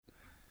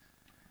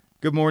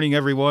Good morning,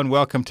 everyone.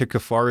 Welcome to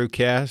Kafaru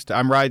Cast.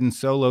 I'm riding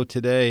solo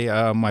today.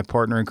 My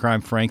partner in crime,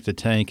 Frank the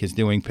Tank, is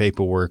doing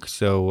paperwork.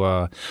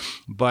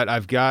 But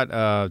I've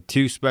got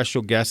two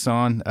special guests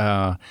on.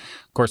 Of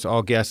course,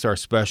 all guests are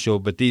special,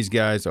 but these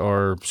guys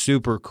are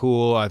super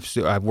cool.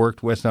 I've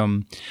worked with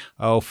them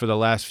for the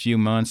last few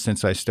months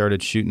since I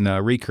started shooting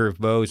recurve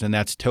bows, and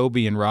that's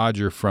Toby and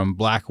Roger from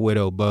Black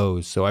Widow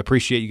Bows. So I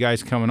appreciate you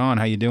guys coming on.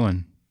 How you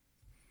doing?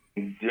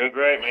 Doing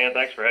great, man.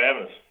 Thanks for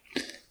having us.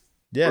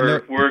 Yeah,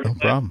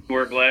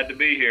 we're glad to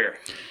be here.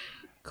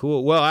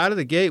 Cool. Well, out of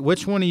the gate,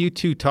 which one of you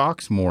two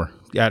talks more,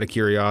 out of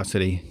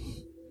curiosity?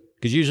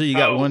 Because usually you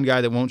got one guy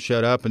that won't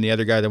shut up and the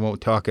other guy that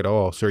won't talk at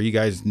all. So are you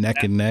guys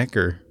neck and neck,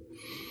 or?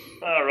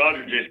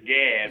 Roger just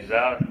gabs.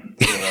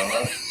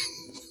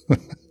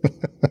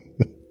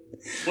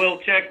 We'll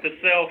check the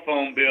cell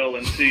phone bill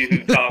and see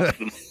who talks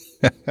the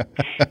most.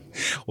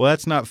 Well,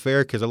 that's not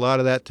fair, because a lot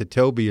of that to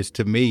Toby is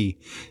to me,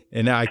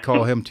 and I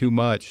call him too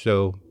much,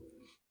 so...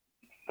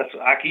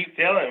 I keep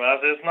telling him,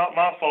 it's not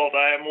my fault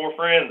I have more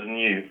friends than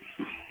you.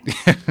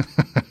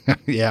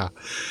 Yeah.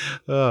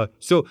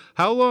 So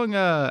how long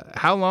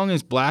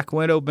has Black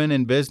Widow been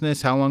in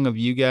business? How long have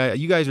you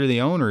guys are the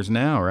owners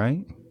now,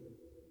 right?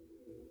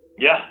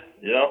 Yeah.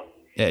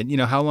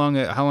 And, how long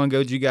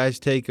ago did you guys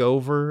take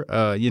over?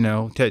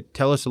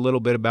 Tell us a little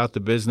bit about the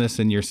business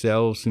and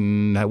yourselves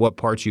and what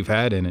parts you've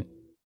had in it.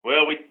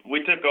 Well,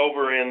 we took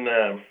over in,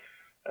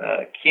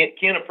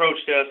 Ken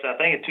approached us, I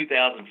think in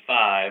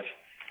 2005.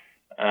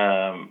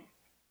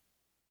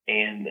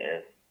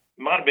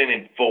 Might have been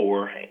in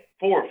four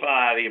or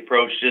five. He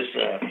approached us,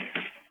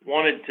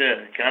 wanted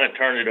to kind of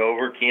turn it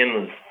over. Ken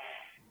was,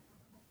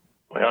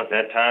 at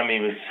that time he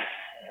was,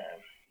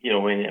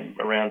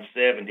 around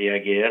 70, I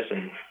guess,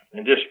 and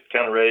just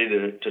kind of ready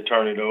to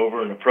turn it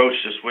over, and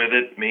approached us with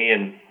it, me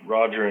and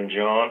Roger and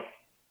John.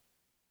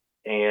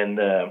 And,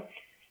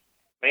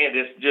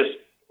 just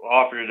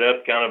offered it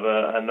up, kind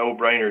of a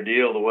no-brainer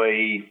deal the way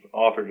he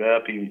offered it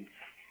up. He,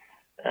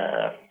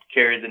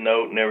 carried the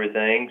note and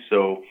everything,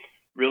 so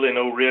really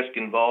no risk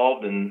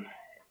involved, and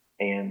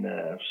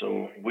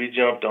so we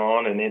jumped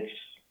on, and it's,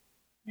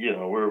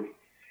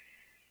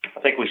 I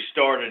think we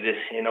started it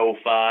in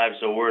 2005,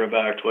 so we're in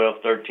about our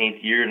 12th,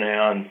 13th year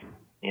now, and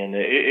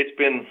it's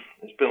been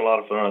a lot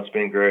of fun. It's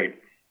been great.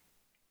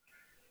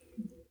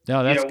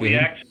 No, that's good. We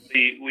had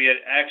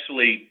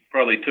actually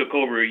probably took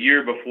over a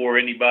year before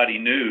anybody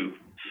knew,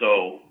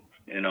 so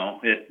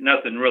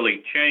nothing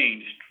really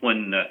changed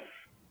when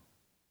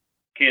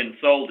Ken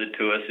sold it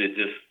to us. It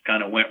just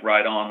kind of went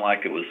right on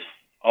like it was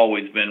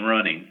always been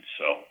running.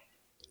 So,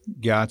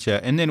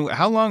 gotcha. And then,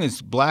 how long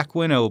has Black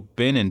Widow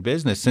been in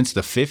business? Since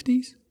the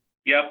 50s?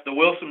 Yep, the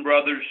Wilson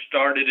brothers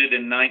started it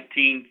in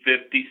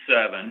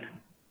 1957,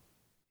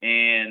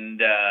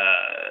 and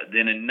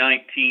then in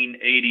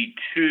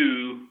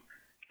 1982,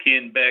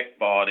 Ken Beck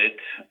bought it.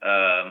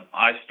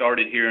 I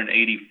started here in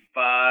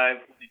 85.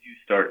 When did you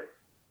start?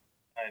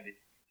 90.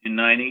 In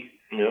 90?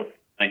 Yep.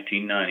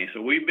 1990.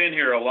 So we've been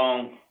here a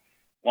long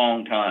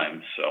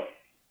time. So,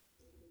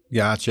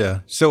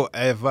 gotcha. So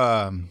if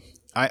I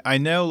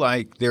know,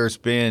 like, there's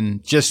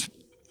been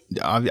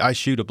I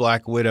shoot a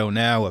Black Widow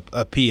now,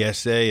 a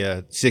PSA,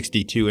 a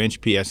 62-inch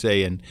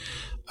PSA, and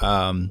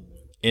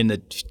in the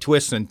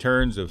twists and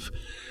turns of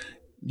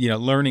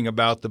learning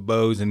about the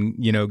bows and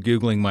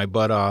Googling my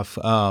butt off,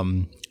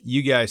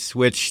 you guys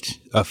switched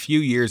a few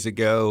years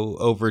ago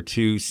over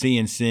to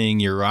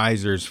CNCing your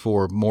risers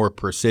for more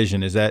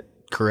precision. Is that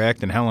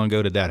correct? And how long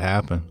ago did that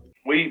happen?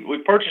 We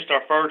purchased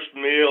our first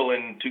mill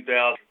in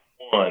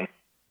 2001,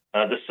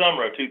 the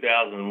summer of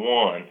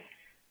 2001,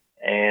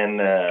 and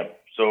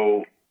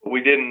so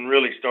we didn't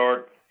really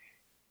start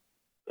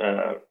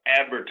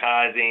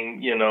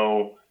advertising,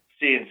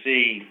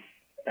 CNC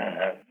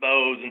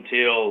bows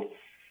until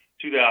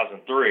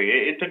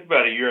 2003. It took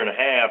about a year and a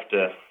half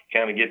to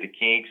kind of get the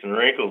kinks and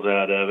wrinkles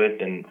out of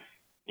it, and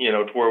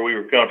to where we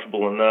were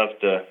comfortable enough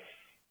to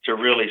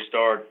really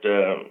start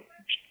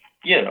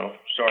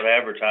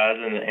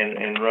advertising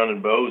and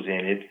running bows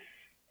in it.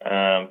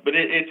 But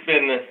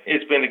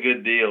it's been a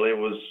good deal. It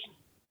was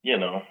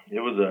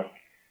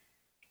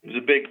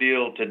a big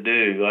deal to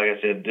do. Like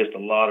I said, just a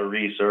lot of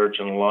research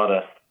and we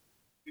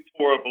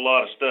tore up a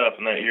lot of stuff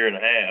in that year and a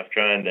half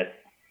trying to,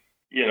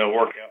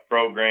 work out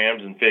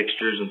programs and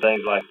fixtures and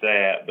things like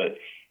that. But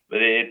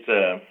it's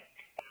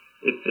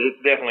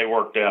definitely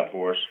worked out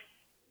for us.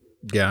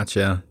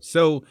 Gotcha.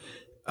 So,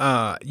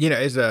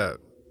 as a,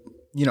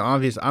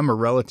 obvious, I'm a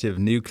relative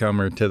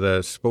newcomer to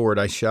the sport.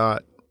 I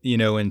shot,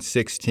 in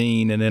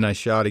 16, and then I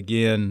shot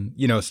again,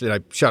 so I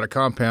shot a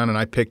compound and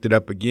I picked it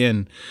up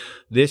again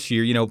this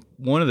year.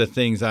 One of the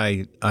things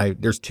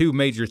there's two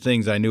major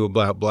things I knew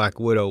about Black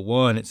Widow.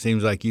 One, it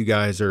seems like you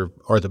guys are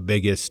the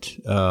biggest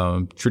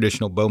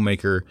traditional bow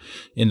maker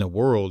in the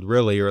world,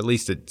 really, or at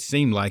least it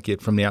seemed like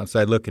it from the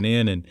outside looking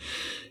in. And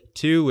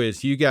two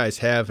is you guys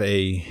have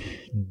a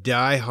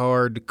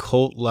diehard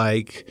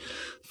cult-like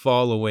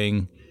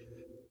following,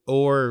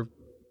 or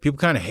people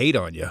kind of hate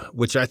on you,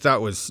 which I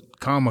thought was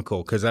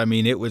comical, because I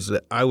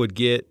would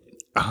get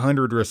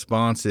 100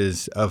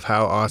 responses of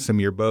how awesome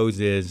your bows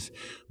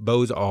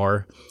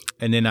are.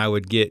 And then I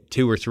would get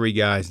 2 or 3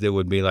 guys that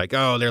would be like,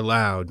 oh, they're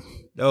loud.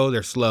 Oh,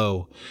 they're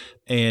slow.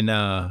 And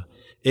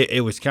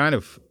it was kind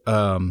of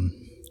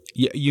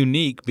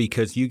unique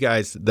because you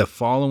guys, the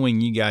following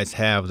you guys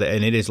have,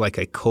 and it is like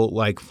a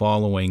cult-like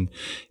following,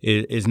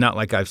 is not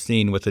like I've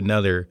seen with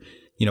another,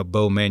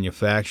 bow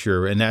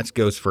manufacturer. And that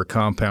goes for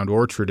compound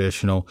or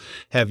traditional.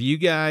 Have you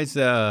guys,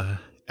 would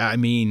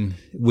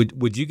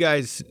you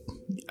guys,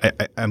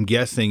 I'm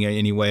guessing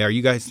anyway, are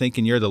you guys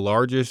thinking you're the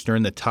largest or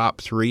in the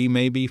top 3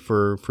 maybe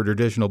for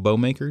traditional bow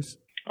makers?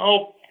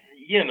 Oh,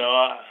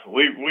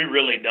 we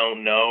really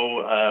don't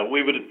know.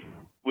 We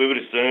would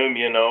assume,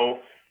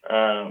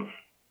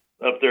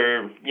 up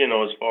there,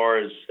 as far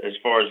as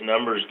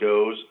numbers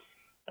goes,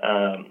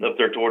 up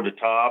there toward the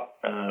top.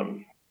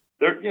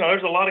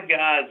 There's a lot of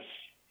guys.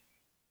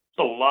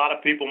 There's a lot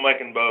of people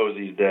making bows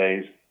these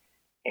days,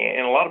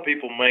 and a lot of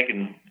people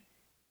making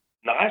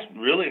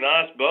really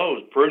nice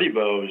bows, pretty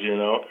bows.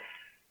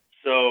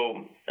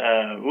 So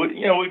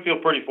we feel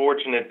pretty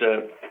fortunate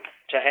to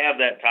have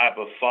that type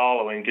of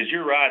following, because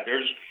you're right.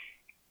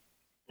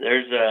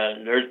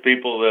 There's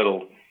people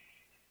they'll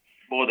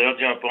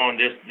jump on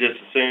just as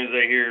soon as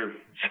they hear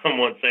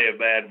someone say a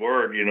bad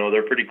word.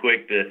 They're pretty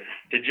quick to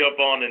jump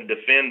on and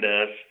defend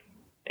us,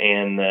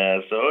 and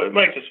so it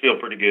makes us feel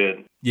pretty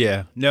good.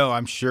 Yeah, no,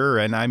 I'm sure,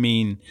 and I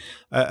mean,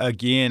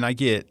 again,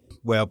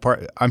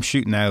 I'm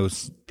shooting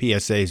those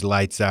PSAs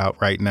lights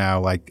out right now.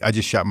 Like, I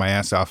just shot my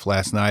ass off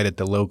last night at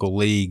the local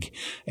league.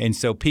 And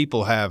so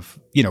people have,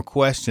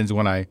 questions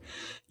when I,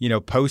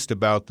 post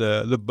about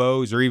the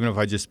bows, or even if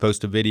I just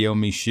post a video of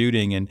me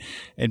shooting, and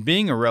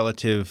being a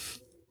relative,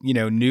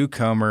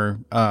 newcomer,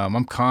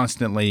 I'm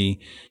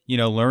constantly,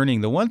 learning.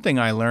 The one thing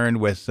I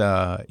learned with,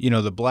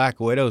 the Black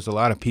Widows, a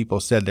lot of people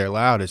said they're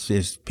loud,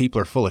 is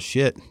people are full of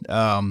shit.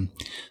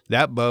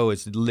 That bow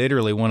is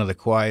literally one of the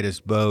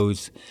quietest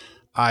bows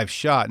I've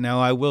shot.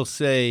 Now, I will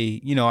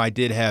say, I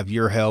did have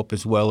your help,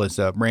 as well as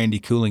Randy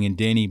Cooling and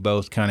Denny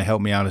both kind of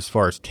helped me out as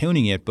far as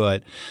tuning it.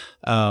 But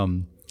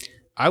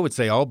I would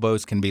say all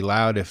bows can be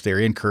loud if they're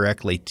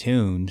incorrectly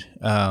tuned.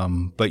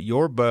 But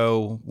your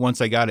bow,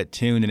 once I got it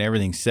tuned and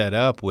everything set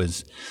up,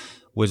 was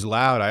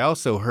loud. I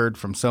also heard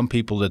from some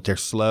people that they're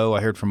slow. I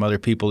heard from other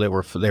people that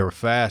they were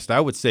fast. I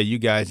would say you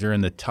guys are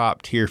in the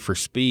top tier for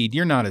speed.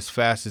 You're not as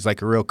fast as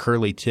like a real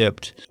curly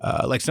tipped,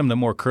 like some of the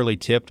more curly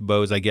tipped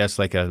bows, I guess,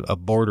 like a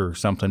border or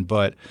something.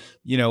 But,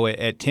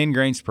 at 10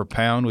 grains per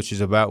pound, which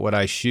is about what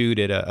I shoot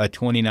at a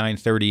 29,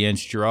 30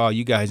 inch draw,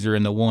 you guys are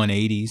in the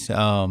 180s.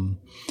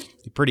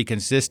 Pretty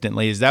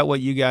consistently. Is that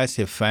what you guys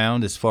have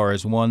found as far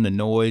as, 1, the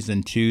noise,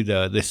 and 2,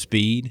 the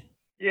speed?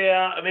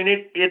 Yeah, I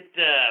mean,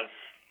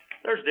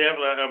 there's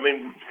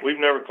definitely, we've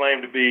never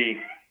claimed to be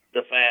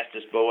the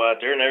fastest bow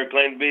out there, never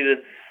claimed to be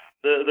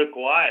the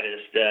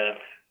quietest.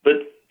 But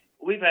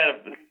we've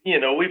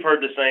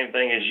heard the same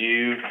thing as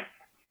you.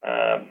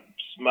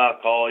 My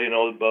call, the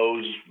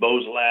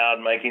bow's loud,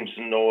 making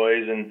some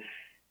noise, and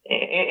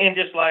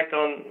just like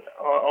on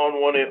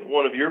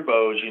one of your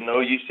bows,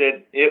 you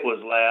said it was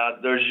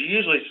loud. There's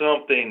usually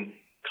something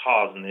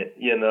causing it.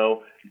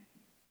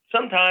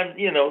 Sometimes,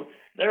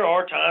 there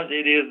are times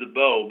it is the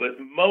bow, but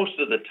most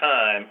of the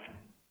time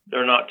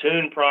they're not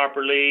tuned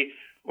properly,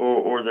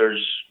 or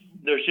there's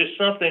just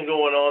something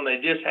going on.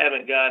 They just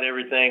haven't got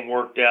everything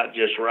worked out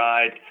just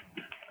right.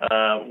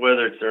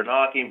 Whether it's their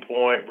knocking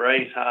point,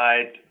 brace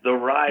height, the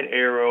right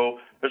arrow.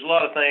 There's a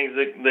lot of things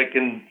that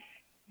can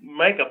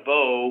make a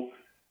bow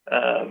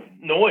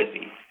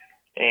noisy,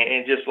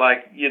 and just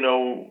like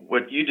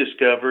what you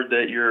discovered,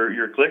 that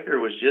your clicker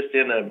was just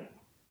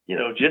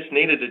just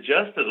needed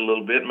adjusted a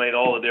little bit, made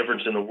all the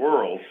difference in the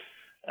world.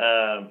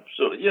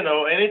 So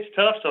and it's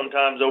tough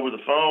sometimes over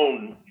the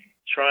phone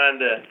trying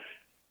to,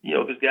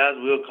 because guys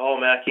will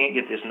call me, I can't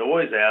get this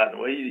noise out.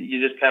 Well,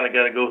 you just kind of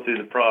got to go through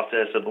the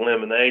process of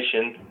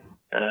elimination.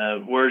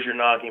 Where's your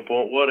knocking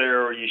point? What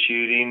arrow are you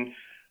shooting?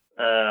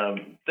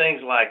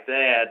 Things like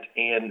that,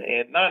 and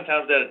 9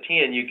 times out of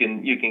 10 you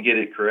can get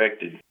it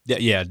corrected.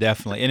 Yeah,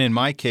 definitely. And in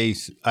my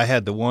case, I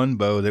had the one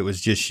bow that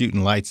was just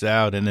shooting lights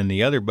out, and then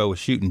the other bow was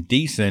shooting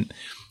decent,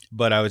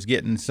 but I was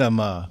getting some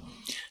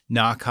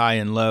knock high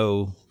and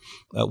low,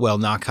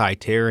 knock high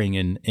tearing,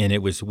 and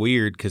it was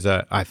weird because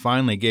I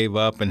finally gave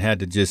up and had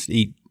to just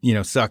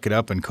suck it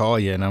up and call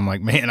you. And I'm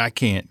like, man, I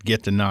can't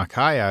get the knock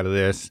high out of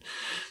this.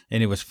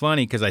 And it was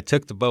funny because I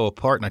took the bow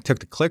apart and I took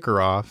the clicker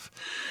off,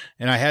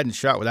 and I hadn't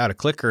shot without a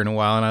clicker in a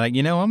while. And I'm like,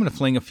 I'm going to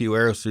fling a few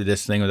arrows through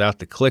this thing without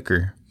the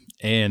clicker.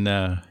 And,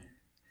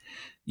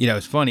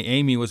 it's funny.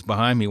 Amy was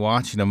behind me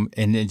watching them,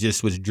 and it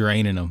just was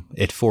draining them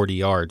at 40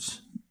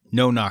 yards.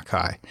 No knock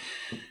high.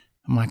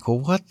 I'm like, well,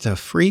 what the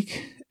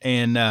freak?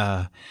 And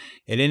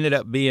it ended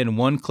up being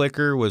one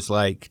clicker was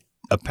like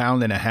 1.5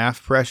 pounds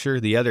pressure.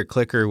 The other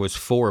clicker was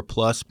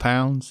 4+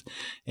 pounds.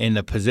 And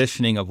the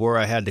positioning of where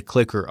I had the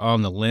clicker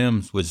on the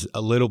limbs was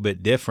a little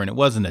bit different. It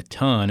wasn't a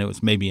ton. It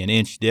was maybe an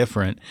inch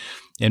different.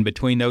 And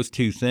between those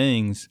two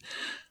things,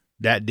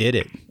 that did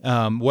it.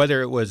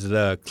 Whether it was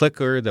the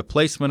clicker, the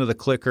placement of the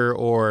clicker,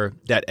 or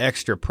that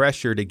extra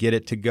pressure to get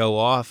it to go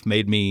off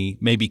made me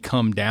maybe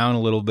come down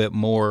a little bit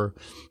more,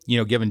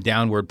 giving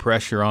downward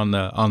pressure on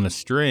the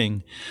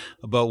string.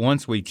 But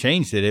once we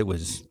changed it, it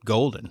was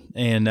golden.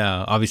 And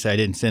obviously I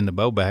didn't send the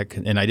bow back,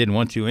 and I didn't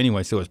want to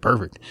anyway, so it was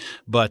perfect.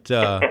 But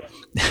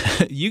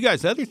you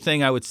guys, the other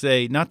thing I would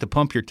say, not to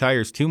pump your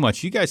tires too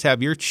much, you guys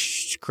have your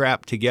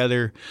crap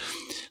together.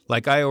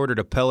 Like I ordered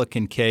a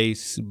Pelican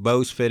case,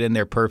 bows fit in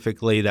there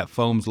perfectly, that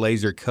foam's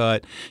laser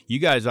cut. You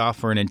guys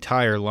offer an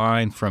entire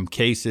line from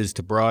cases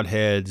to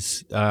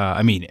broadheads.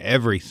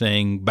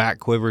 Everything, back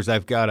quivers. I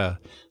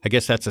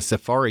guess that's a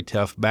Safari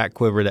Tough back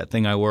quiver, that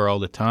thing I wear all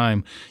the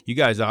time. You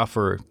guys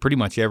offer pretty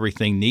much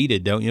everything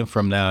needed, don't you,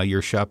 from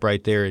your shop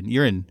right there? And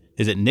you're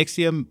is it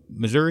Nixia,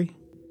 Missouri?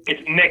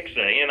 It's Nixa,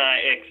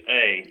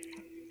 Nixa.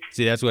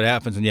 See, that's what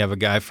happens when you have a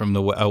guy from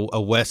a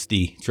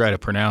Westie try to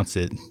pronounce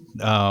it.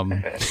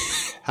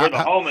 We're the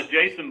home of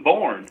Jason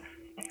Bourne.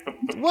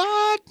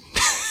 What?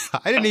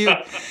 I didn't even.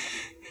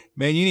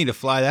 Man, you need to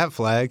fly that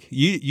flag.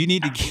 You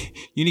need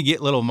to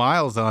get little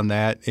Miles on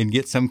that and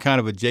get some kind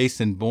of a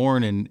Jason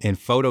Bourne and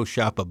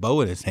Photoshop a bow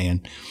in his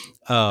hand.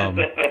 But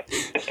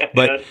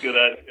that's good.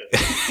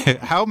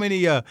 How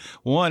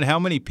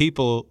many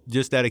people,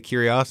 just out of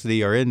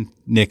curiosity, are in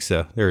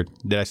Nixa? Or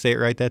did I say it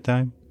right that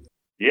time?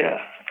 Yeah,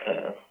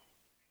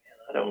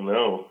 I don't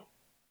know.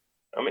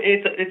 I mean,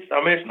 it's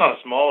not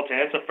a small town.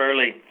 It's a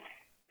fairly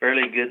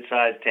good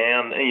sized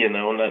town, And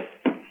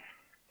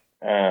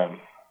I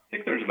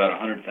think there's about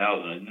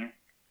 100,000 in there,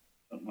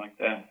 something like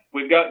that.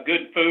 We've got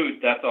good food.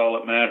 That's all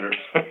that matters.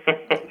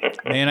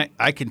 Man,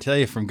 I can tell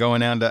you from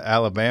going down to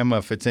Alabama,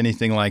 if it's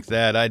anything like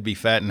that, I'd be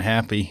fat and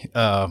happy.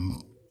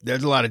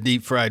 There's a lot of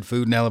deep fried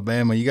food in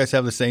Alabama. You guys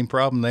have the same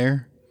problem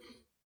there?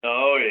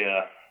 Oh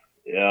yeah.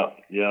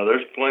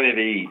 There's plenty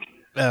to eat.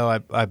 Oh,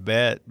 I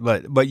bet.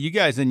 But you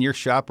guys in your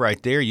shop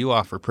right there, you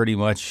offer pretty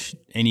much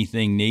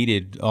anything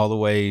needed all the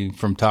way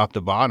from top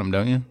to bottom,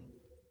 don't you?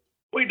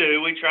 We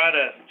do. We try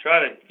to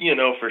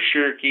for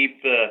sure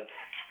keep the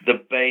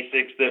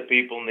basics that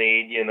people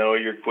need.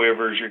 Your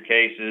quivers, your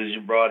cases,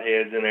 your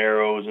broadheads and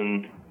arrows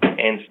and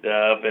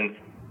stuff, and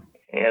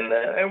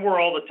we're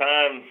all the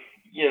time.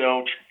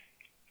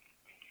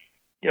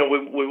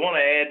 We want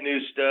to add new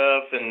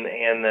stuff and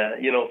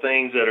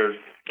things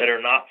that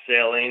are not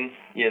selling.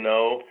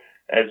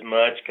 As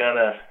much, kind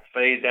of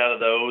phase out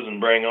of those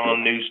and bring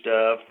on new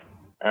stuff.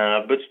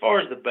 But as far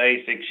as the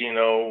basics,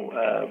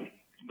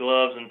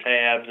 gloves and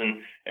tabs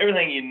and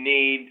everything you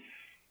need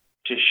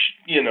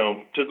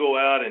to go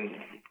out and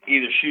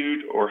either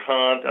shoot or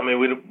hunt. I mean,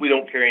 we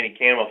don't carry any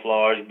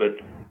camouflage, but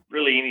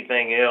really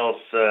anything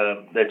else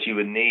that you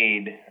would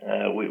need,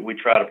 we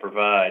try to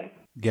provide.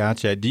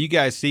 Gotcha. Do you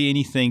guys see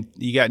anything?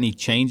 You got any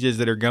changes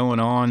that are going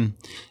on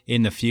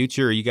in the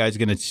future? Or are you guys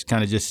going to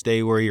kind of just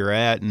stay where you're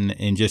at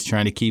and just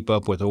trying to keep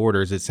up with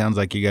orders? It sounds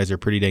like you guys are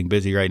pretty dang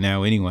busy right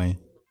now anyway.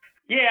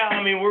 Yeah,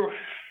 I mean,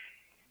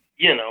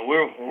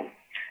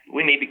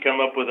 we need to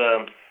come up with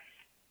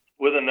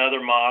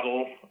another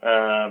model.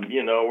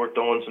 We're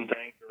throwing some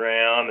things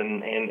around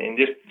and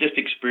just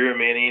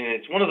experimenting. And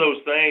it's one of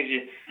those things,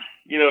 if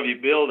you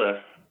build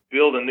a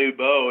new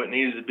bow, it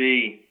needs to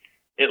be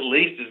at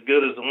least as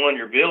good as the one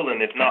you're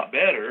building, if not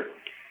better.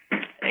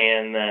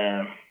 And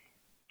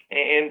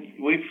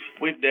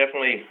we've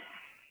definitely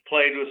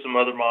played with some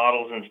other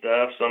models and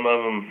stuff. Some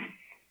of them,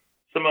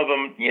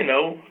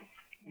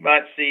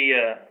 might see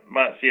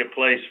a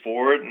place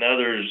for it, and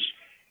others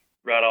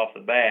right off the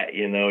bat,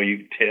 you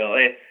can tell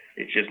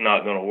it's just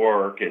not going to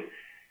work.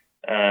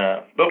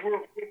 But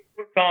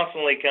we're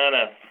constantly kind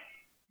of,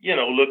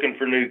 looking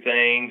for new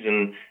things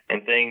and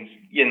things,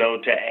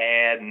 to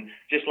add, and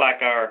just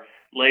like our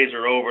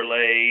laser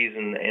overlays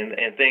and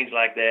things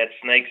like that,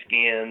 snake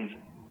skins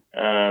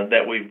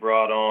that we've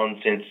brought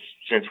on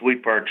since we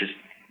purchased,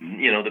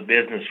 the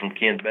business from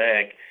Ken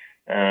Beck,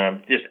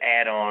 just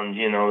add-ons,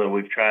 that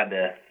we've tried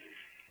to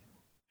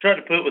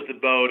put with the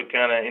bow to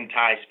kind of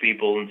entice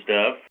people and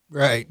stuff.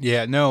 Right.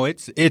 Yeah. No,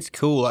 it's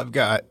cool. I've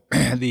got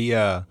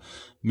the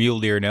mule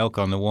deer and elk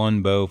on the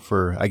one bow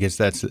for, I guess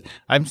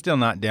I'm still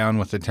not down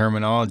with the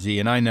terminology,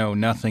 and I know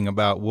nothing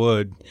about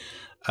wood.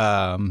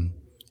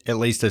 At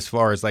least as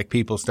far as like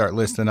people start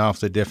listing off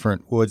the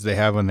different woods they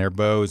have on their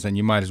bows, and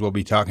you might as well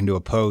be talking to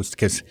a post,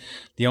 because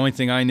the only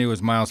thing I knew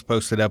was Miles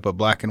posted up a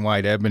black and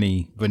white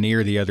ebony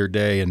veneer the other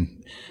day,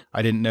 and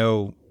I didn't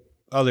know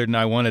other than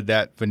I wanted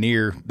that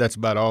veneer. That's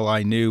about all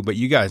I knew. But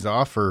you guys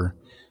offer,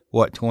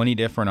 20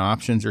 different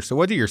options or so?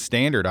 What are your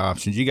standard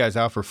options? You guys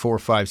offer 4 or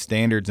 5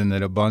 standards and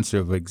then a bunch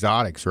of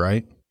exotics,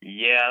 right?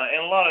 Yeah,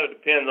 and a lot of it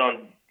depends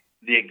on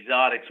the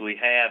exotics we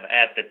have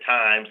at the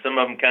time. Some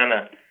of them kind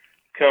of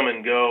come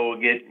and go. We'll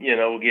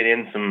get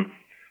in some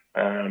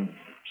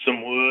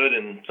wood,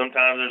 and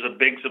sometimes there's a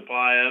big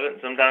supply of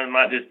it. Sometimes it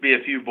might just be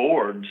a few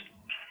boards.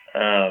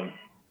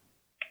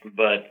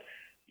 But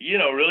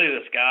really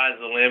the sky's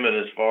the limit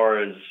as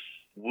far as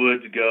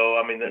woods go.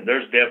 I mean,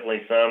 there's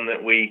definitely some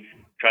that we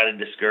try to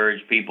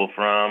discourage people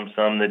from.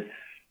 Some that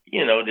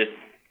just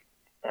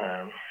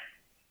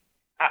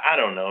I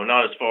don't know,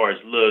 not as far as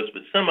looks,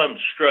 but some of them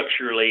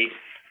structurally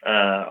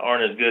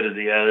aren't as good as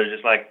the others.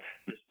 Just like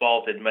the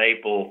spalted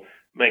maple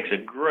makes a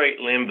great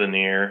limb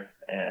veneer.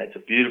 It's a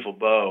beautiful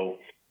bow,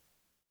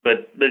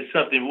 but it's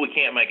something we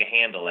can't make a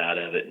handle out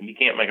of it. You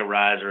can't make a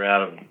riser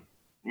out of,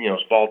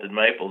 spalted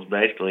maples.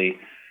 Basically,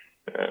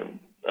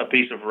 a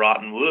piece of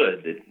rotten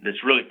wood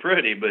that's really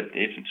pretty, but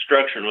it's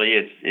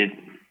structurally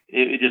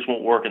it just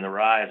won't work in the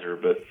riser.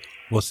 But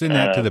we'll send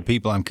that to the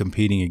people I'm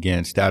competing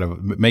against.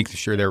 Make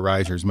sure their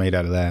riser's made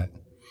out of that.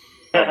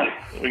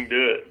 We can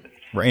do it.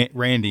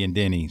 Randy and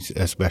Denny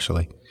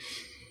especially.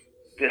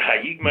 You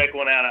can make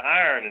one out of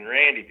iron, and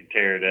Randy could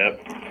tear it up.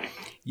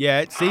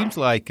 Yeah, it seems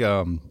like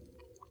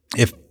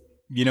if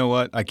you know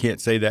what, I can't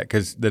say that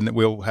because then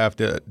we'll have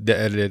to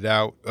edit it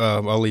out.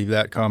 I'll leave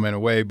that comment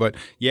away. But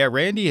yeah,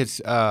 Randy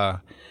is.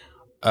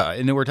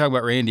 And then we're talking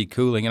about Randy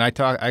cooling, and I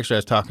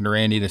was talking to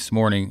Randy this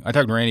morning. I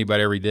talk to Randy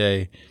about every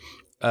day.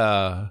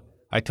 I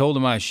told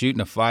him I was shooting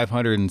a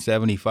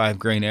 575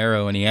 grain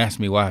arrow, and he asked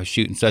me why I was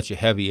shooting such a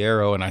heavy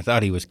arrow, and I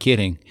thought he was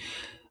kidding.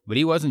 But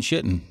he wasn't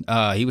shitting.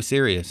 He was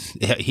serious.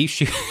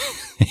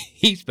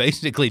 He's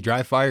basically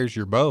dry fires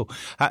your bow.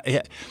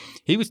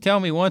 He was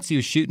telling me once he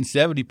was shooting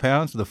 70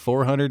 pounds with a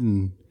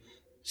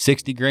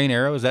 460 grain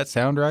arrow. Does that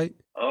sound right?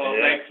 Oh,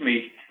 it makes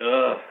me.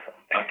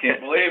 I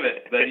can't believe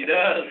it, but he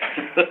does.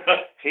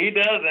 He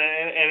does,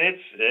 and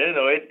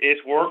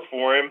it's worked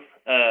for him.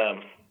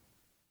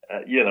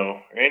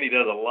 Randy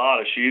does a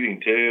lot of shooting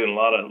too, and a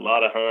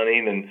lot of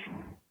hunting,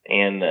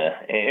 and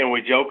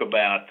we joke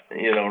about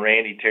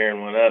Randy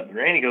tearing one up.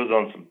 Randy goes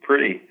on some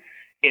pretty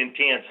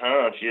intense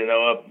hunts,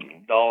 up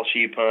Dall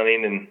sheep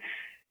hunting, and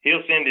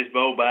he'll send his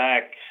bow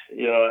back,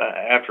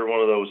 after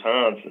one of those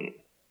hunts, and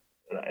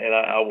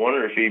I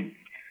wonder if he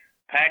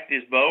packed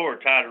his bow or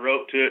tied a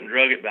rope to it and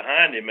drug it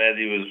behind him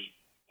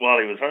while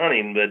he was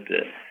hunting. But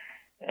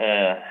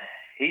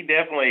he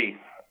definitely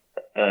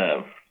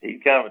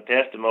he's kind of a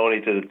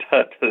testimony to the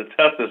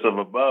toughness of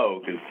a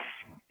bow, because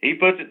he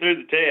puts it through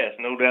the test,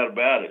 no doubt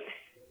about it.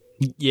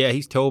 Yeah,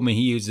 he's told me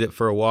he used it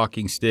for a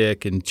walking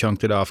stick and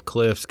chunked it off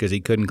cliffs because he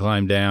couldn't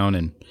climb down,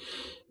 and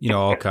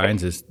all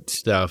kinds of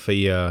stuff.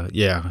 And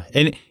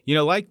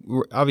like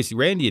obviously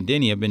Randy and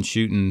Denny have been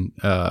shooting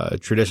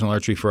traditional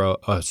archery for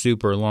a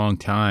super long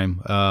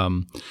time.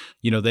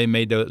 They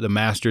made the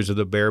Masters of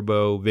the Bear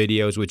Bow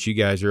videos, which you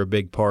guys are a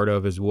big part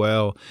of as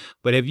well.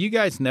 But have you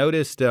guys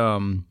noticed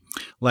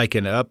like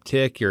an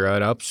uptick or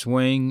an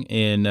upswing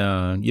in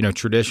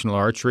traditional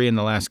archery in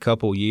the last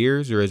couple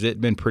years, or has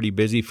it been pretty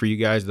busy for you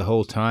guys the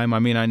whole time? I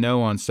mean, I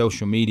know on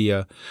social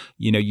media,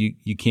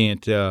 you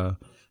can't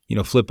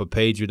flip a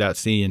page without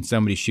seeing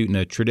somebody shooting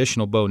a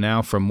traditional bow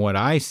now from what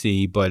I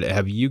see, but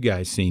have you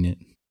guys seen it?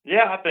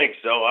 Yeah, I think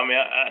so. I mean,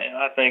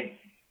 I think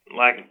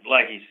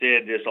like you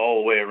said, just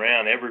all the way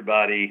around,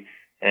 everybody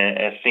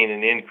has seen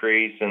an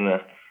increase and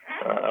a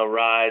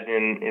rise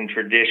in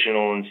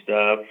traditional and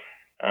stuff.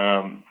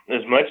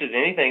 As much as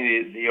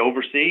anything, the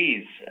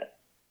overseas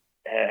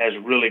has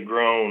really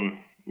grown,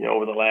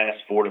 over the last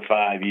 4 to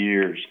 5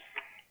 years.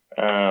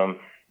 So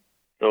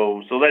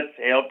that's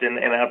helped, and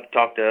I've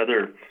talked to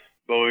other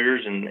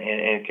bowyers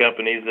and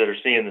companies that are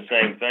seeing the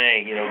same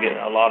thing. Getting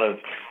a lot of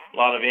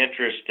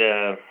interest,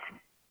 from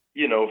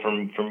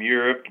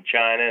Europe and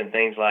China and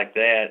things like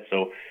that.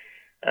 So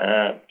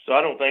I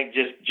don't think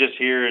just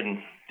here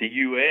in the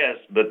U.S.,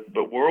 but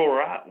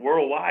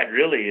worldwide,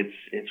 really,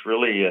 it's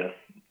really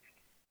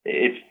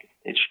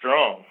it's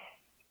strong.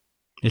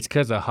 It's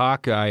because of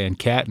Hawkeye and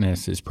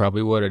Katniss is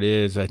probably what it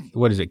is.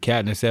 What is it,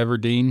 Katniss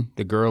Everdeen,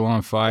 the girl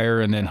on fire,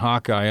 and then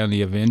Hawkeye on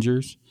the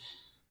Avengers?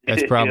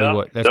 That's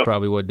probably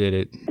probably what did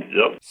it.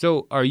 Yep.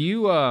 So are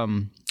you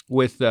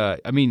with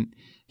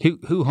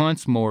who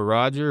hunts more,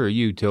 Roger or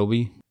you,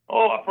 Toby?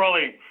 Oh, I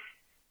probably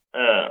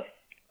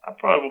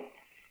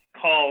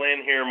call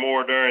in here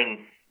more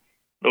during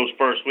those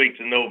first weeks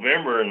in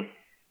November, and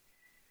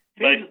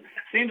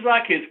seems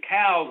like his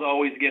cows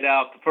always get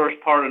out the first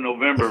part of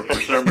November for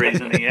some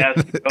reason. He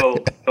has to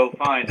go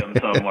find them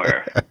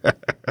somewhere.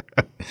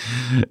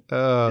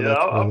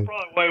 I'm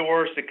probably way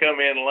worse to come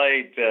in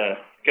late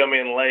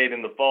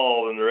in the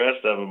fall than the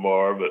rest of them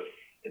are, but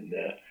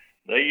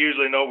they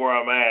usually know where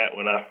I'm at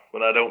when I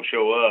don't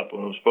show up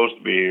when I'm supposed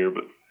to be here.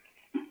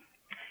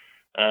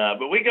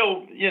 But we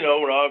go,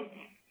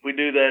 we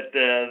do that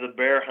the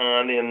bear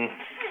hunt in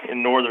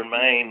northern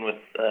Maine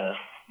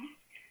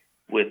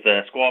with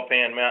Squaw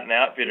Pan Mountain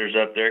Outfitters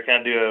up there.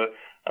 Kind of do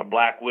a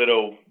Black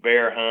Widow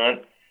bear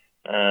hunt.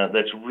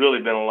 That's really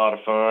been a lot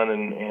of fun,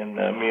 and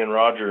me and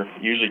Roger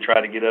usually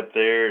try to get up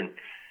there and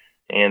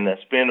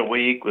spend a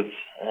week with,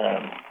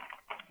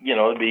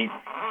 it'd be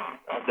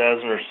a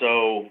dozen or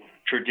so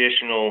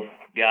traditional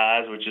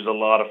guys, which is a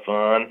lot of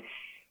fun.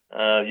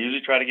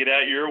 Usually try to get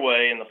out your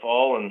way in the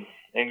fall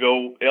and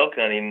go elk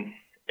hunting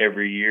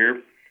every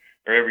year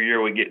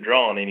we get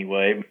drawn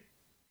anyway.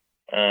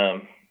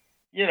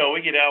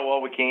 We get out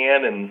while we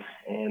can, and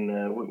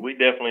we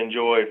definitely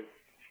enjoy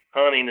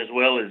hunting as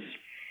well as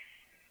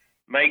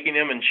making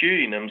them and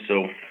shooting them.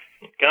 So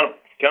kind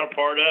kind of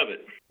part of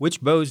it.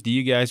 Which bows do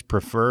you guys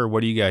prefer?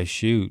 What do you guys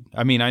shoot?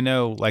 I mean, I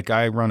know like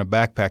I run a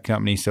backpack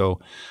company, so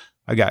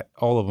I got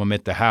all of them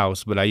at the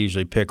house, but I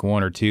usually pick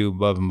one or two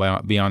above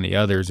and beyond the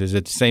others. Is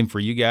it the same for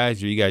you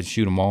guys, or you guys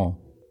shoot them all?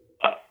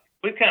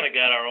 We've kind of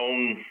got our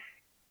own,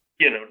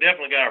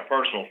 definitely got our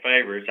personal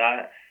favorites.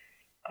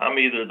 I'm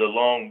either the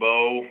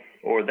longbow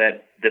or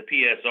the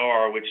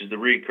PSR, which is the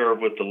recurve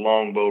with the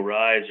longbow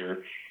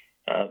riser.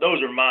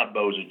 Those are my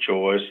bows of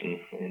choice,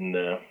 and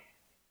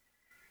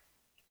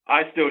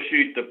I still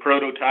shoot the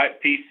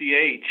prototype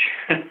PCH.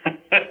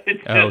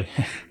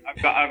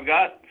 I've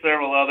got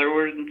several other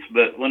ones,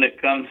 but when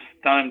it comes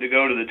time to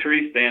go to the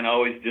tree stand, I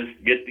always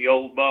just get the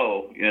old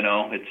bow.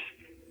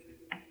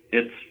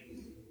 It's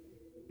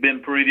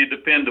been pretty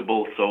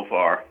dependable so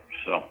far.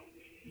 So.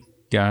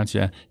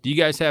 Gotcha. Do you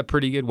guys have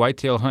pretty good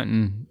whitetail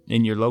hunting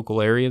in your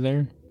local area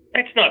there?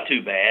 It's not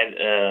too bad.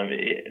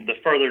 The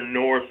further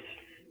north,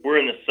 we're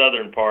in the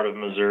southern part of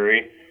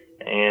Missouri,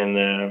 and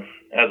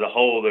as a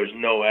whole, there's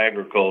no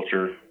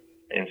agriculture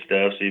and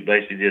stuff, so you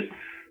basically just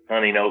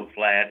hunting oak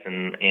flats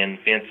and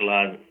fence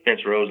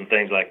rows and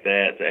things like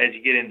that. So as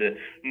you get into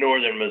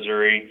northern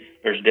Missouri,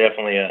 there's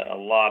definitely a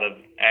lot of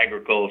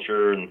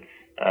agriculture and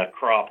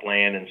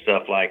cropland and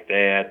stuff like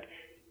that,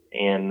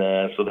 and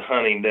so the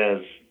hunting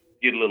does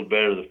get a little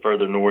better the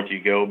further north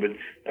you go. But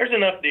there's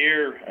enough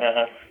deer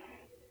out,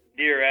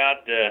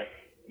 to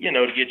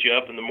get you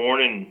up in the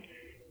morning and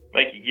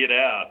make you get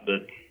out.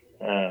 But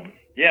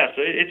yeah,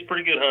 so it's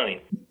pretty good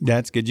hunting.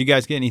 That's good. Did you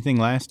guys get anything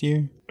last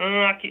year?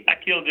 I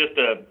killed just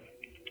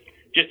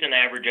an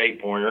average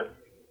 8-pointer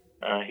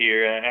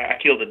here. I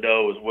killed a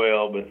doe as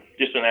well, but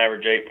just an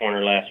average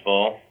 8-pointer last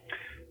fall.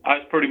 I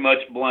was pretty much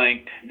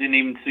blanked. Didn't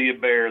even see a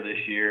bear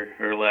this year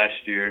or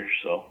last year,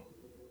 so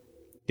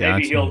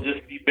maybe he'll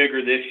just be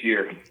bigger this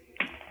year.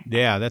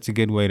 Yeah, that's a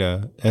good way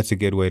to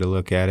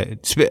look at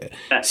it.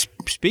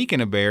 Speaking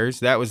of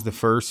bears, that was the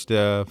first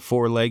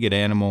 4-legged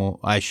animal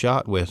I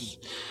shot with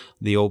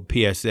the old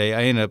PSA.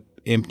 I ended up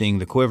emptying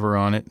the quiver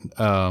on it,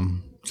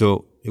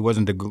 so it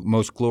wasn't the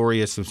most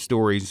glorious of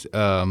stories.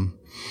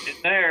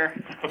 It's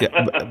there.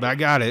 Yeah, but I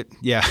got it.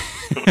 Yeah.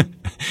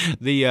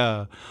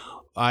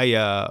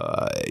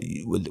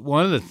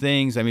 One of the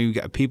things, I mean,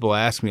 people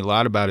ask me a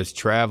lot about is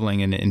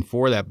traveling, and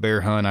for that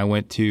bear hunt, I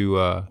went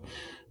to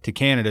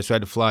Canada, so I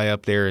had to fly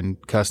up there, and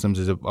customs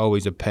is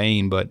always a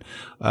pain. But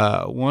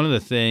one of the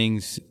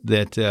things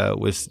that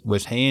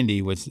was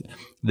handy was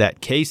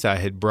that case I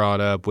had brought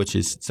up, which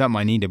is something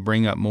I need to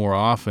bring up more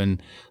often.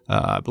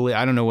 I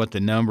don't know what the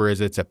number is.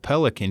 It's a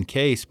Pelican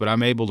case, but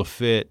I'm able to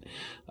fit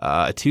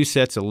 2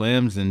 sets of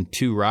limbs and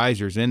 2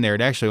 risers in there.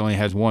 It actually only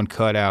has one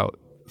cutout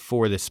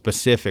for the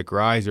specific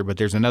riser, but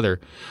there's another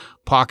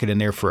pocket in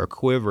there for a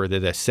quiver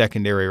that a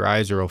secondary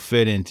riser will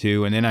fit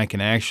into, and then I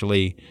can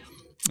actually,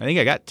 I think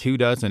I got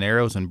 24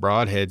 arrows and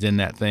broadheads in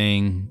that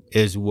thing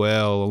as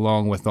well,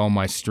 along with all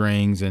my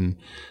strings and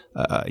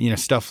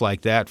stuff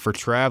like that. For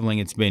traveling,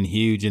 it's been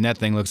huge, and that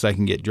thing looks like it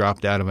can get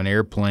dropped out of an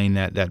airplane,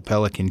 that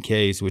Pelican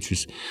case, which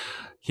was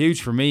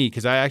huge for me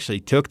because I actually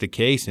took the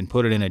case and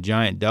put it in a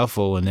giant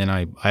duffel, and then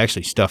I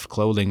actually stuffed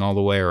clothing all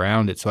the way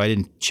around it, so I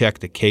didn't check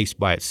the case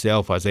by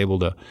itself. I was able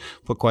to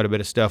put quite a bit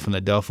of stuff in the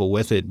duffel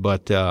with it.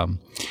 But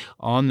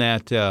on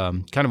that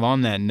kind of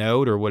on that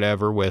note or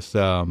whatever with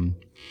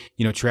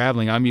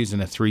traveling, I'm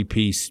using a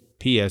 3-piece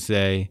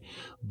PSA.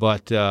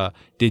 But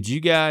did you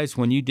guys,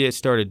 when you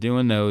started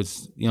doing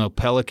those,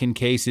 Pelican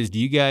cases, do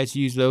you guys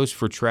use those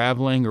for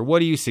traveling, or what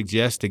do you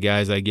suggest to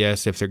guys, I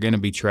guess, if they're going to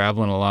be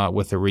traveling a lot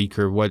with a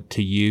recurve, what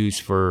to use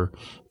for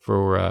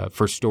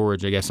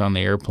storage, I guess, on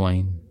the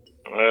airplane?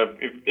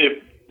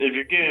 If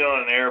you're getting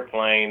on an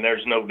airplane,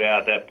 there's no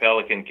doubt that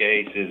Pelican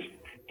case is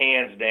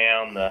hands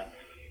down the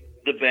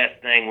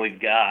best thing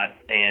we've got,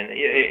 and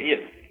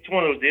it's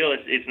one of those deals.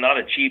 It's not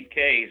a cheap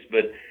case,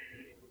 but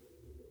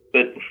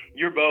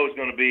your bow is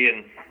going to be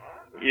in.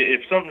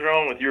 If something's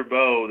wrong with your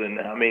bow, then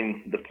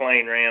the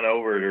plane ran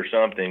over it or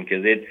something,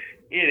 because it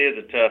is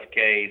a tough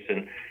case.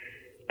 And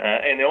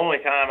the only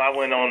time I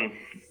went on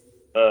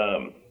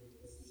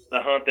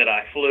the hunt that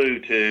I flew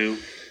to,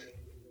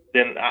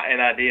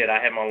 I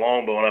had my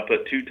longbow, and I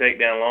put 2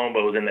 takedown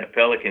longbows in that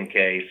Pelican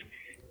case.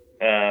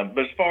 But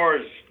as far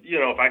as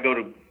if I go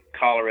to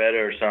Colorado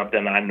or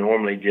something, I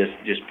normally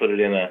just put it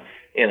in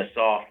a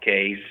soft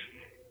case.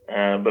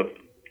 But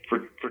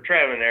for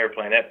traveling an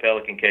airplane, that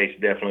Pelican case is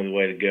definitely the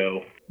way to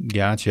go.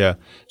 Gotcha.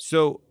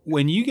 So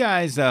when you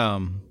guys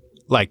took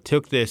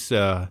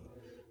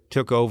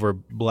over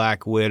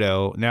Black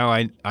Widow, now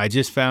I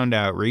just found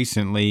out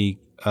recently,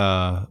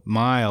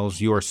 Miles,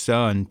 your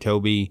son,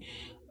 Toby,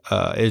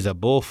 is a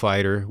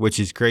bullfighter, which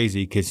is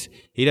crazy because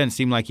he doesn't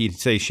seem like he'd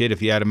say shit if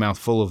he had a mouth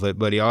full of it,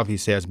 but he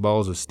obviously has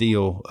balls of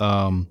steel.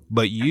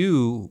 But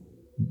you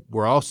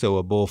were also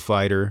a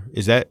bullfighter.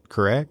 Is that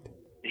correct?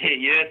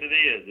 Yes, it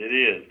is. It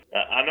is.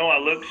 I know I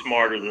look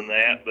smarter than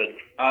that, but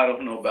I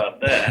don't know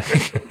about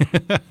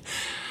that.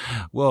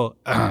 Well,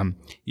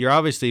 you're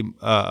obviously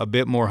a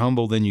bit more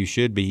humble than you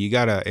should be. You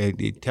gotta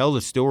tell the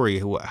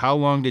story. How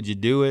long did you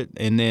do it,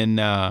 and then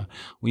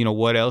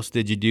what else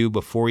did you do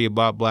before you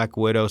bought Black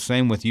Widow?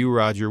 Same with you,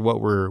 Roger.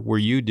 What were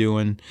you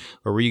doing,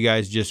 or were you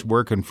guys just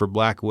working for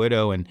Black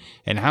Widow? And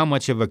how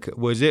much of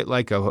was it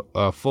like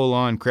a full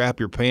on crap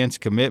your pants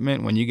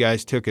commitment when you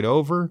guys took it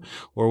over,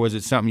 or was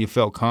it something you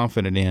felt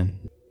confident in?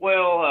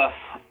 Well,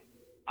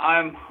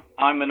 I'm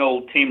an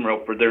old team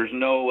roper. There's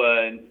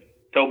no.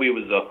 Toby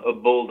was a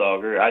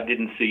bulldogger. I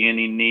didn't see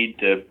any need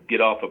to get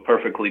off a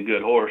perfectly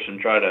good horse and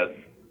try to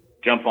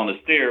jump on the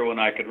steer when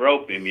I could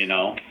rope him,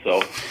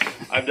 So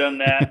I've done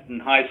that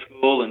in high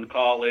school and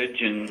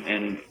college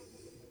and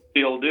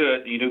still do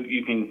it.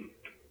 You can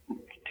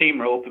team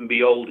rope and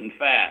be old and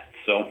fat.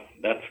 So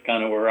that's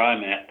kind of where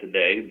I'm at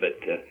today. But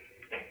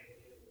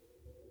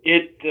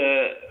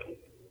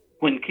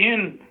when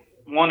Ken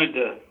wanted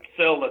to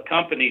sell the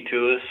company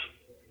to us,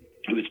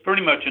 it was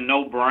pretty much a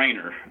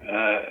no-brainer.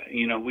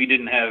 We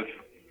didn't have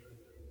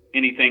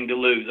anything to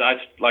lose. I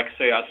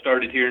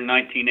started here in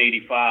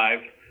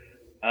 1985.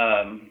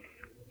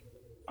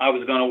 I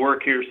was going to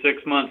work here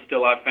 6 months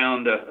till I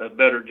found a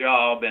better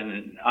job,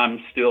 and I'm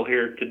still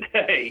here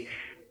today.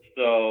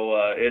 So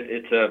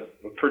it's a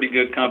pretty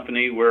good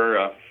company.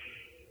 We're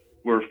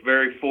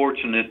very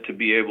fortunate to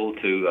be able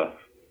to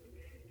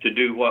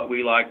do what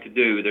we like to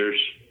do. There's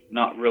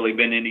not really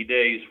been any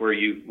days where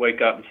you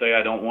wake up and say,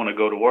 I don't want to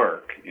go to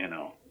work,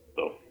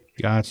 So.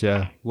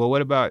 Gotcha. Well,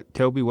 what about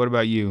Toby? What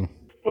about you?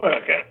 Well,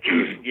 okay.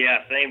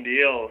 Yeah, same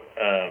deal.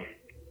 As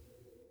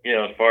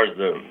far as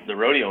the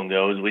rodeo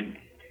goes,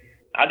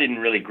 I didn't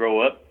really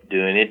grow up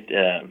doing it.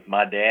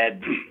 My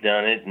dad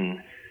done it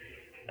and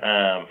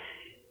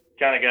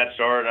kind of got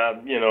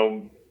started,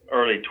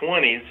 early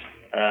 20s.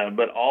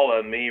 But all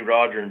of me,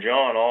 Roger and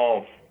John,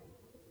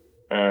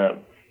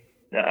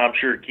 I'm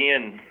sure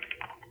Ken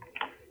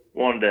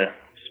wanted to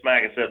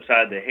smack us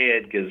upside the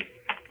head because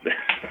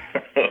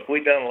we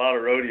done a lot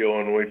of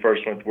rodeoing when we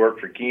first went to work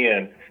for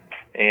Ken,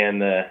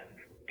 and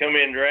come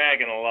in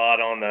dragging a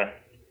lot on a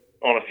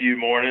few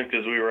mornings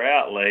because we were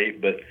out late.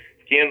 But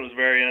Ken was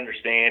very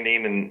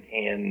understanding,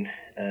 and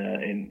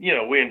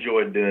we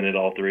enjoyed doing it,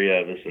 all three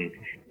of us,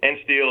 and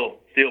still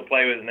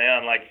play with it now.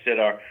 And like you said,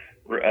 our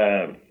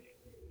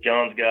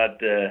John's got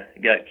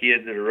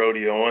kids that are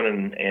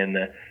rodeoing,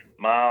 and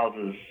Miles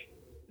is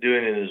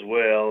doing it as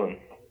well,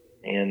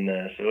 and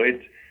so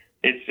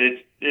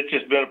it's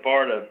just been a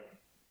part of it.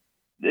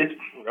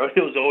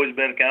 Rodeo's always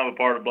been kind of a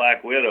part of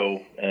Black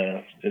Widow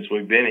since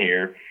we've been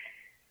here,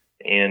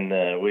 and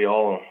we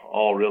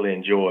all really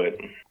enjoy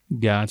it.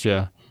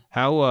 Gotcha.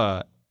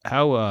 How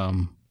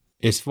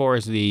as far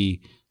as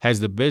has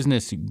the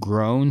business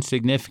grown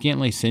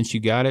significantly since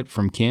you got it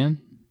from Ken?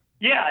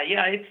 Yeah,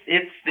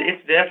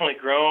 it's definitely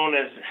grown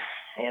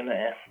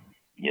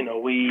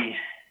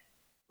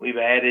we've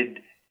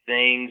added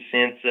things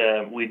since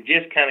we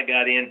just kind of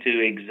got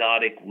into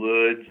exotic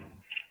woods.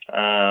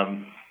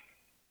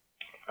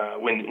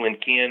 When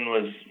Ken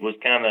was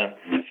kind of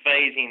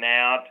phasing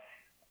out,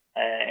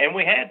 and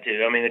we had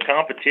to. I mean, the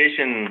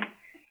competition's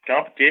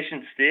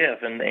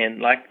stiff,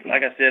 and like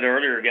I said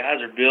earlier,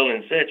 guys are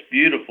building such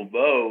beautiful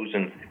bows,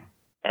 and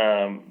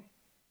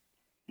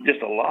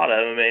just a lot of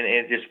them, and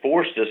it just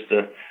forced us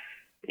to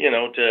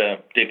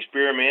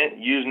experiment,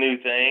 use new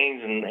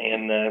things, and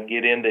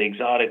get into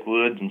exotic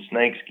woods and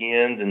snake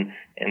skins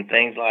and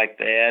things like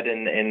that,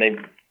 and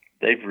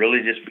they've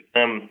really just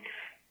become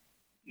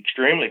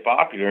extremely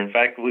popular. In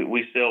fact,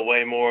 we sell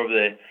way more of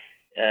the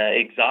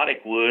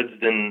exotic woods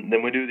than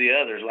we do the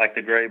others, like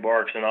the gray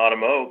barks and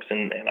autumn oaks.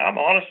 And I'm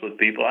honest with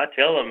people. I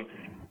tell them,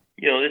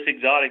 this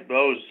exotic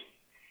bow's,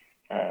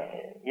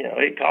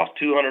 it costs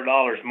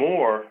 $200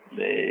 more.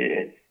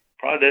 It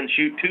probably doesn't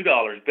shoot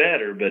 $2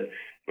 better, but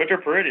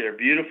they're pretty. They're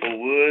beautiful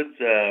woods.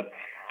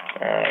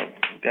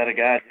 Got a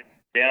guy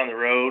down the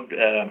road,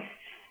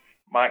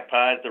 Mike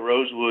Pye at the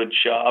Rosewood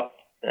shop.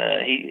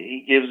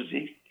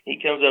 He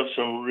comes up with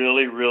some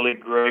really, really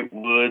great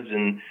woods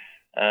and,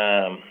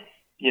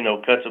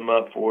 cuts them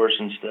up for us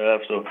and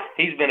stuff. So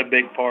he's been a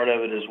big part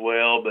of it as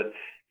well. But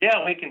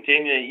yeah, we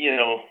continue,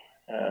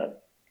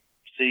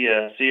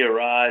 see a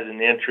rise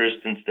in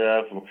interest and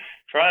stuff. We're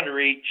trying to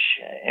reach,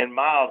 and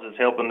Miles is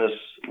helping us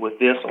with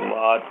this a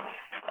lot.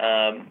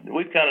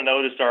 We've kind of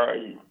noticed our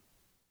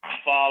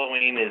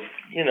following is,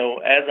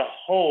 as a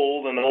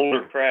whole, an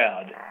older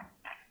crowd.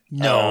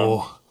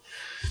 No.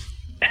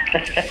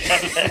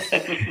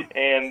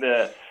 And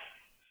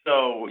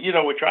so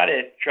we try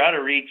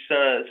to reach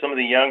some of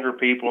the younger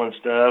people and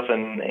stuff,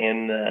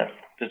 and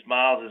since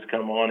Miles has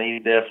come on, he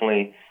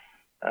definitely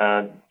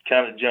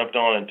kind of jumped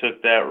on and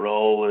took that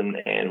role,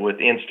 and with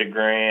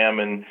Instagram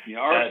and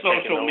our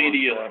social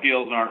media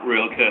skills aren't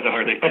real good,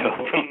 are they?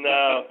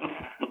 No.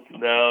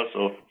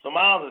 So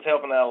Miles is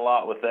helping out a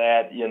lot with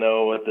that,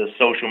 with the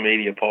social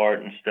media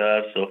part and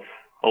stuff. So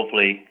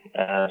hopefully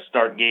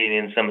start getting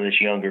in some of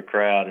this younger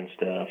crowd and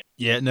stuff.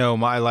 Yeah, no,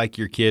 I like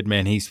your kid,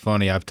 man. He's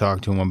funny. I've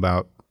talked to him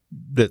about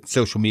the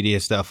social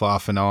media stuff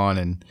off and on,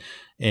 and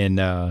and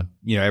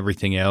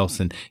everything else.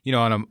 And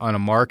on a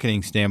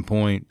marketing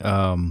standpoint,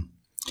 I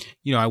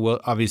will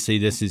obviously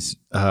this is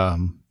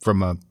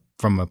from a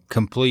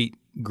complete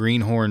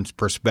greenhorn's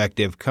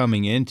perspective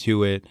coming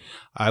into it.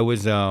 I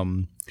was I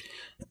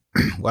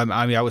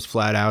was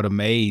flat out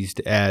amazed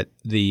at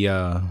the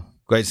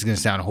it's going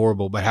to sound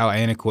horrible, but how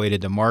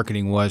antiquated the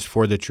marketing was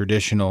for the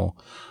traditional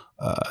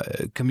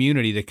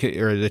community,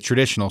 the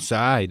traditional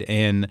side,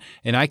 and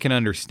I can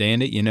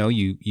understand it.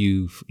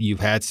 You've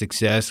had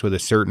success with a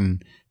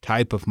certain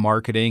type of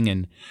marketing,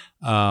 and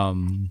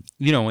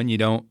when you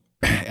don't.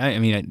 I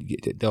mean,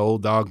 the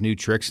old dog new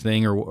tricks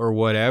thing, or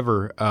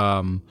whatever.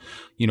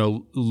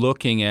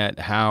 Looking at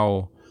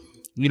how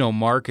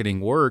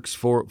marketing works.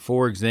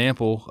 For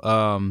example,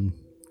 I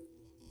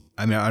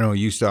don't know.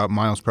 You saw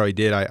Miles probably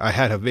did. I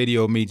had a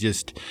video of me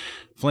just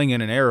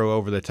flinging an arrow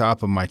over the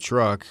top of my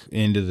truck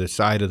into the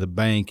side of the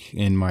bank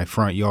in my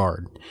front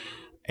yard,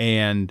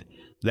 and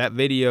that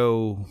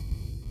video.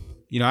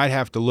 I'd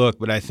have to look,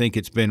 but I think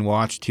it's been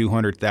watched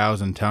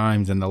 200,000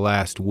 times in the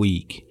last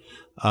week.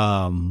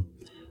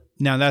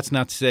 Now, that's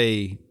not to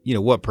say,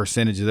 what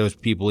percentage of those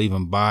people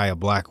even buy a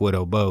Black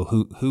Widow bow.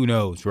 Who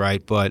knows,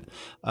 right? But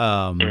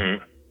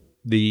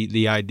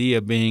the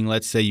idea being,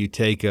 let's say you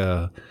take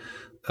the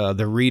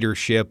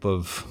readership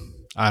of,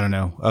 I don't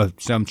know, of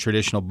some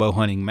traditional bow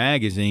hunting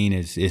magazine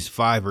is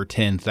 5 or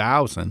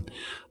 10,000,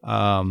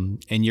 and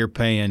you're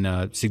paying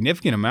a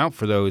significant amount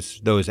for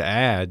those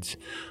ads.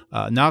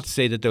 Not to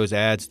say that those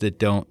ads that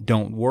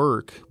don't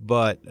work,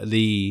 but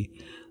the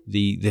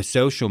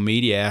social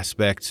media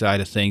aspect side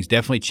of things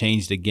definitely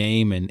changed the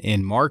game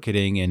in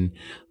marketing, and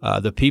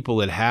the people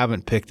that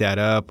haven't picked that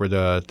up, or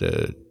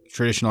the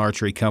traditional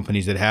archery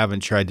companies that haven't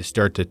tried to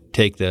start to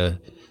take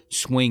the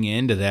swing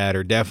into that,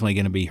 are definitely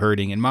going to be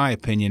hurting, in my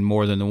opinion,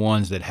 more than the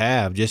ones that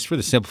have, just for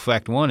the simple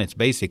fact, one, it's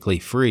basically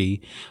free,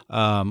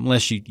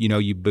 unless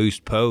you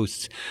boost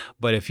posts.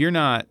 But if you're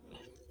not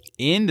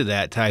into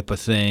that type of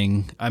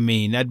thing, I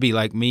mean, that'd be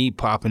like me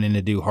popping in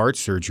to do heart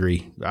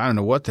surgery. I don't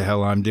know what the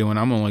hell I'm doing.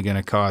 I'm only going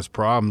to cause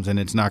problems, and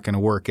it's not going to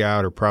work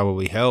out or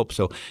probably help.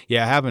 So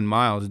yeah, having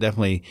Miles is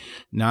definitely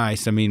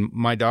nice. I mean,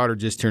 my daughter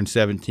just turned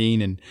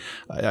 17, and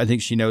I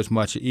think she knows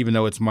much, even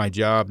though it's my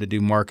job to do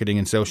marketing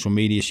and social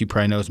media. She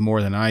probably knows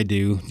more than I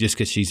do, just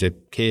because she's a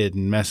kid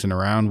and messing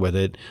around with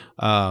it.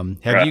 Have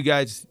Right.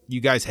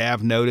 you guys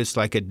have noticed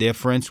like a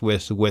difference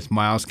with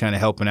Miles kind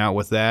of helping out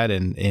with that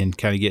and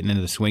kind of getting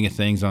into the swing of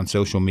things on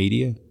social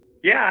media?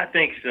 Yeah, I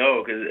think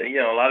so, because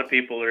a lot of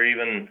people are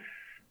even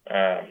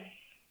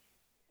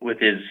with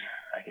his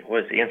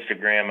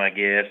Instagram, I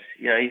guess.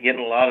 He's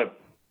getting a lot of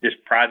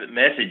just private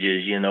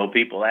messages.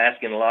 People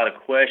asking a lot of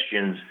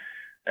questions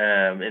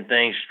and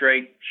things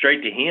straight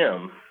to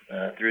him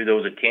through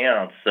those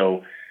accounts.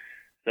 So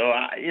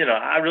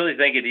I really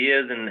think it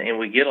is, and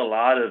we get a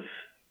lot of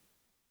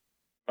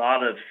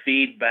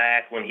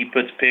feedback when he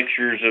puts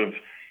pictures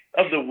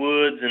of the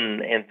woods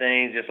and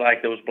things, just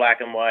like those black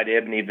and white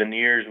ebony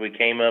veneers we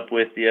came up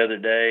with the other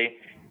day.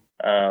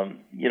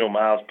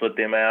 Miles put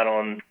them out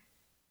on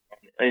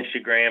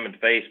Instagram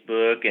and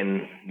Facebook,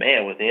 and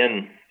man,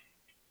 within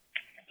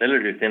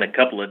a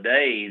couple of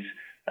days,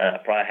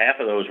 probably half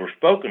of those were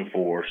spoken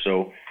for.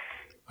 So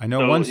I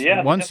know one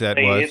set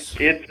was.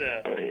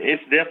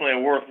 It's definitely a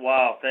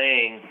worthwhile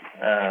thing,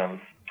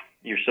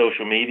 your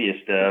social media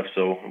stuff.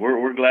 So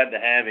we're glad to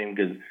have him,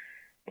 because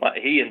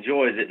he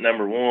enjoys it,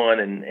 number one,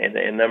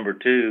 and number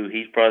two,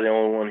 he's probably the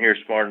only one here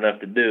smart enough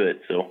to do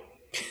it. So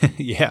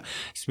yeah.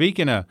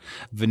 Speaking of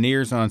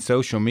veneers on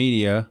social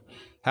media,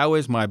 how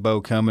is my bow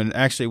coming?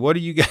 Actually, what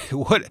do you guys?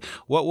 What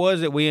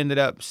was it we ended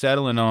up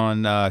settling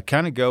on?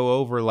 Kind of go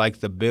over like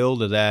the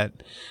build of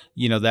that,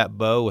 that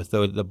bow with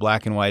the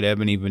black and white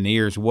ebony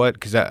veneers.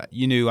 Because I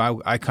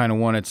kind of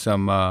wanted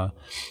some,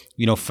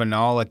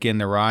 phenolic in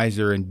the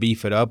riser and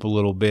beef it up a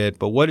little bit.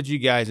 But what did you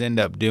guys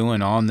end up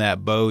doing on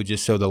that bow,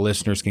 just so the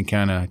listeners can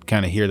kind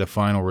of hear the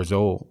final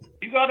result?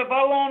 You got a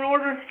bow on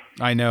order?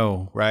 I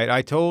know, right?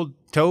 I told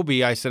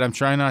Toby, I said, I'm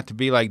trying not to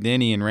be like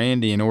Denny and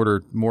Randy and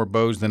order more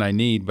bows than I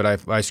need, but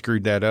I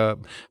screwed that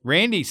up.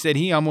 Randy said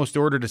he almost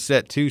ordered a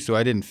set too, so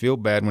I didn't feel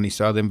bad when he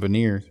saw them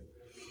veneers.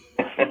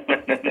 Well,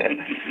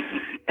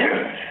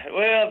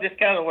 just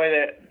kind of the way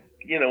that,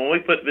 when we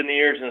put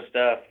veneers and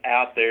stuff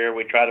out there,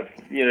 we try to,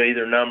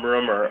 either number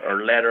them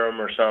or letter them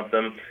or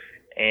something.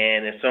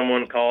 And if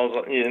someone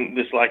calls,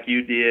 just like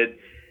you did,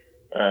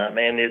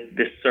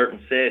 this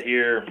certain set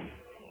here,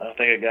 I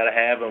think I got to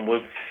have them.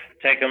 We'll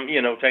take them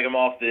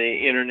off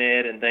the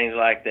internet and things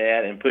like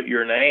that, and put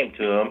your name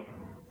to them,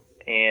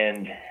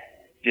 and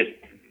just,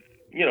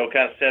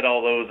 kind of set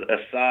all those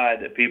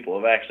aside that people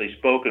have actually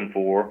spoken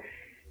for.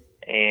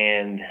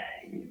 And,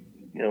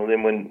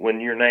 then when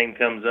your name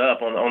comes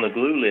up on the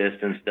glue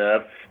list and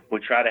stuff, we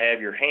try to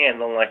have your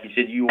handle. Like you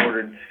said, you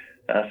ordered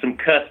some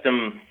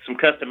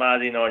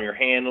customizing on your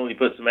handle. You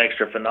put some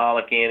extra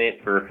phenolic in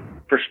it for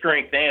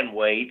strength and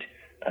weight.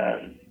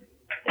 And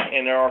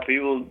there are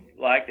people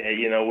like that.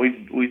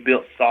 We've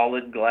built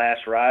solid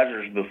glass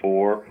risers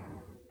before,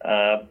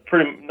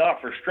 pretty not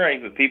for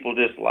strength, but people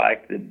just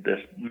like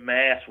the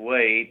mass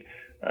weight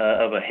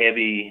of a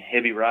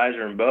heavy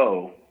riser and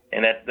bow,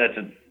 and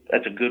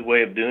that's a good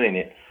way of doing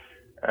it.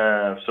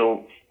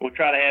 So we'll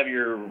try to have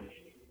your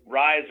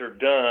riser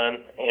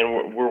done,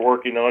 and we're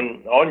working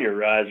on your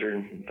riser,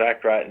 in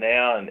fact, right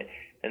now,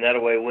 and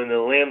that way when the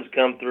limbs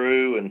come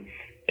through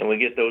and we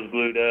get those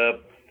glued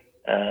up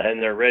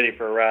and they're ready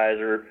for a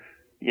riser,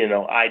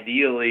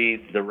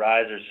 ideally the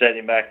riser's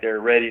sitting back there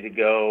ready to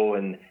go,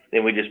 and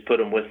then we just put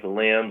them with the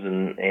limbs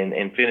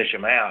and finish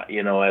them out,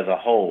 as a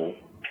whole.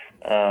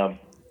 But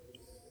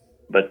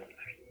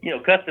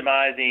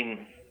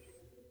customizing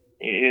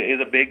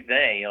is a big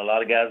thing. A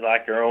lot of guys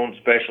like their own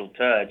special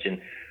touch,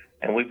 and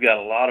we've got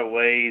a lot of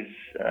ways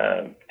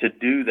to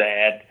do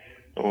that.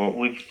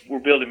 We're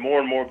building more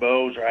and more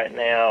bows right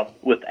now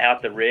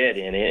without the red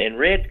in it, and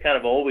red's kind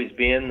of always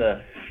been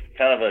the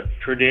kind of a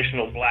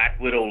traditional Black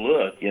Widow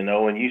look.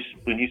 When you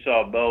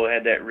saw a bow that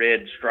had that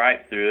red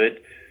stripe through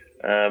it,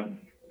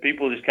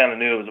 people just kind of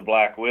knew it was a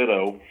Black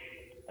Widow.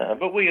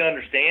 But we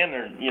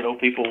understand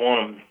people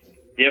want them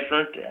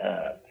different.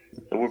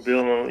 So we're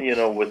building,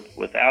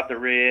 without the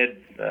red,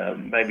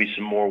 maybe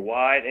some more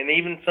white, and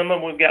even some of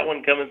them, we've got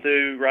one coming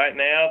through right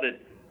now that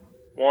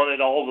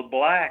wanted all the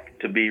black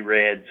to be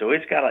red. So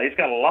it's got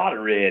a lot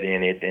of red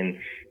in it, and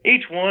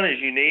each one is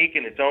unique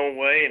in its own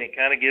way, and it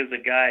kind of gives the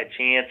guy a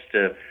chance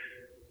to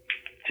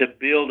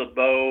build a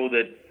bow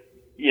that,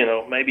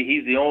 maybe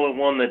he's the only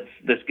one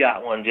that's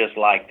got one just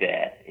like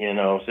that.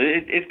 So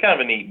it's kind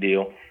of a neat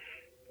deal.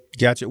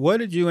 Gotcha. What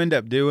did you end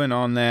up doing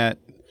on that?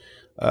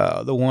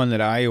 The one that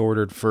I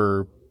ordered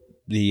for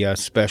the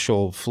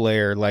special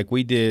flare, like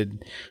we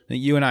did,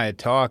 you and I had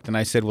talked, and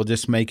I said, well,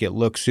 just make it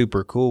look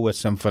super cool with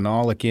some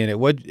phenolic in it.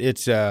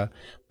 It's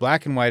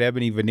black and white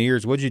ebony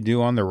veneers. What'd you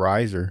do on the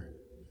riser,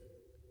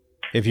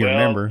 if you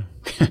remember?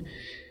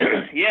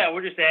 Yeah,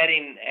 we're just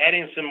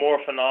adding some more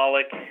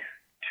phenolic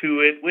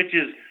to it, which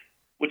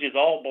is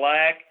all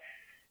black,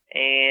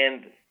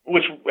 and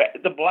which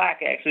the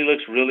black actually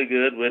looks really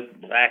good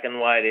with black and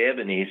white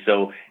ebony.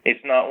 So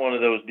it's not one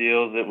of those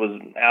deals that was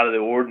out of the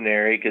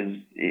ordinary, because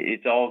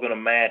it's all going to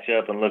match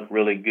up and look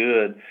really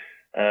good.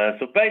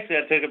 So basically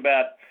I took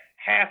about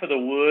half of the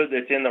wood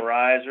that's in the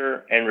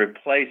riser and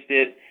replaced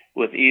it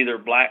with either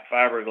black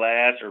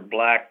fiberglass or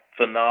black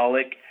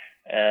phenolic.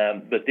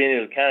 But then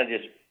it'll kind of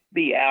just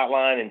be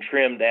outlined and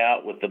trimmed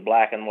out with the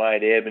black and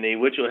white ebony,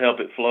 which will help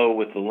it flow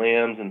with the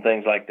limbs and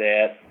things like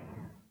that.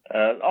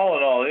 All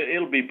in all,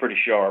 it'll be pretty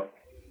sharp.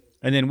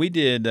 And then we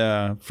did,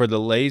 for the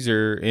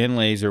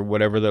laser,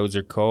 whatever those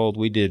are called,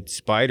 we did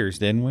spiders,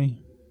 didn't we?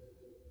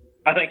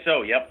 I think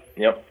so, yep.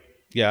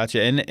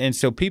 Gotcha. And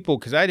so people,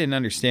 because I didn't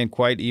understand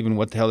quite even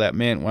what the hell that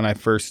meant when I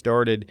first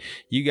started,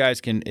 you guys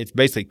it's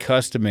basically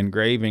custom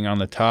engraving on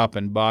the top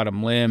and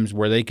bottom limbs,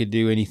 where they could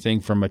do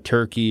anything from a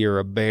turkey or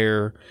a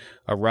bear,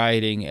 a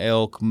riding,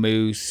 elk,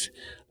 moose,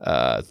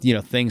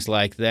 things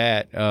like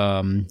that,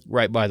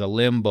 right by the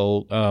limb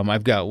bolt.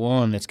 I've got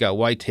one that's got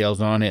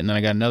whitetails on it, and then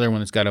I got another one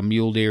that's got a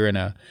mule deer and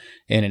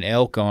an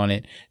elk on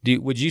it.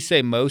 Would you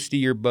say most of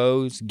your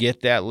bows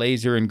get that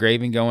laser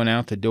engraving going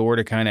out the door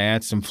to kind of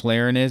add some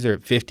flair in it, or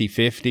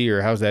 50-50,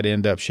 or how's that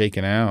end up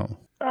shaking out?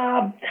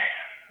 Not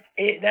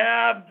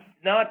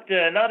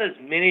as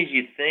many as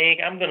you think.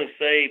 I'm going to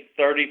say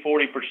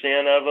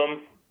 30-40% of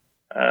them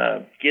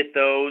get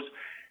those,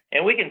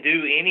 and we can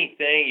do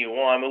anything you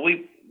want. I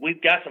mean,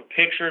 we've got some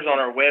pictures on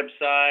our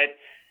website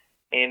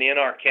and in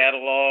our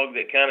catalog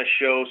that kind of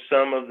show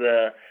some of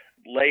the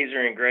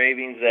laser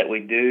engravings that we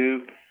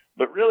do.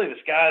 But really, the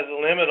sky's the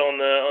limit on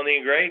the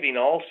engraving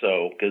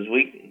also, because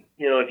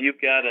if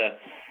you've got a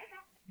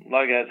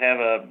lot of guys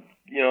have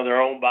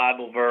their own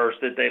Bible verse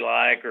that they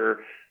like,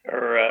 or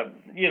a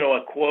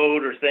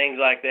quote or things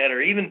like that,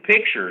 or even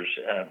pictures.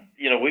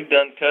 We've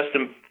done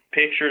custom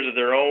pictures of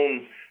their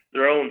own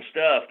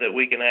stuff that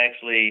we can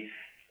actually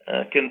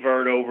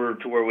convert over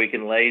to where we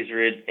can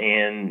laser it,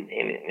 and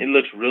it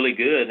looks really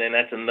good. And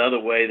that's another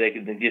way they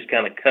can just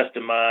kind of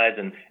customize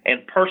and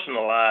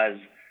personalize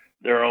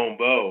their own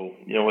bow,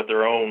 with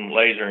their own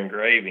laser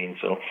engraving.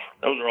 So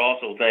those are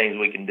also things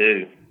we can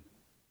do.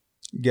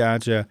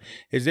 Gotcha.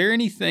 Is there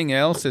anything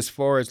else as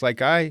far as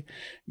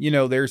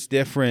there's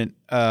different,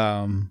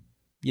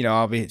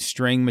 obvious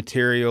string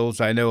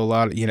materials. I know a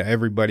lot of,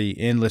 everybody,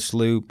 endless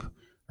loop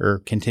or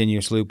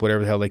continuous loop,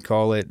 whatever the hell they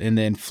call it, and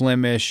then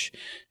Flemish,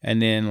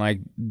 and then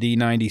like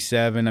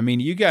D97. I mean,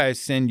 you guys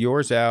send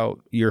yours out,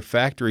 your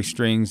factory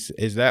strings.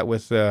 Is that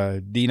with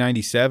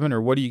D97,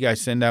 or what do you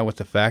guys send out with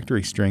the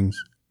factory strings?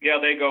 Yeah,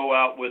 they go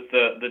out with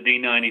the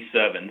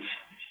D97s.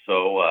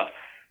 So,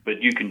 but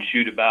you can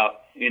shoot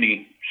about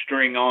any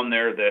string on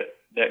there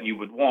that you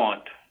would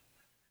want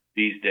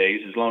these days,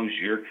 as long as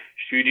you're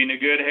shooting a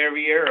good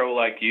heavy arrow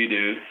like you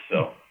do.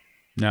 So,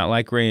 not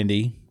like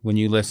Randy. When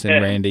you listen,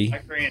 Randy.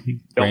 Like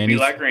Randy. Don't be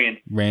like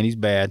Randy. Randy's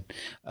bad.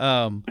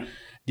 Do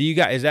you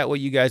guys? Is that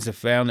what you guys have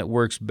found that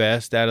works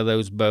best out of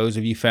those bows?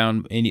 Have you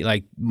found any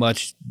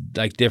much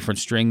different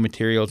string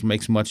materials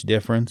makes much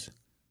difference?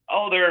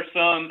 Oh, there are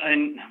some,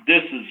 and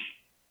this is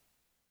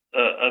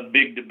a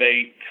big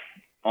debate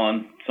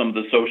on some of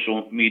the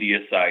social media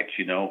sites,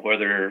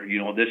 whether,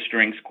 this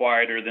string's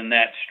quieter than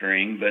that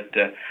string. But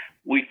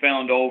we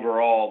found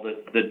overall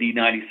that the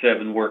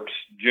D97 works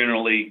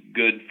generally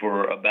good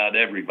for about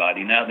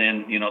everybody. Now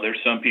then, there's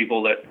some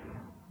people that,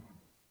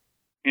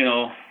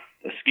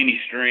 a skinny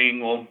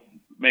string will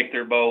make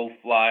their bow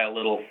fly a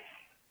little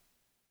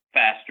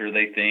faster,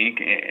 they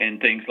think,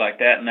 and things like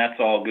that, and that's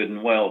all good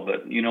and well.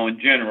 But, in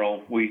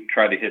general, we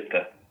try to hit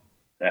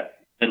that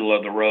middle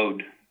of the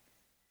road.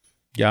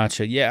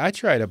 Gotcha. Yeah, I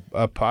tried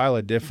a pile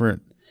of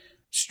different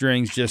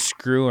strings just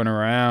screwing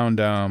around,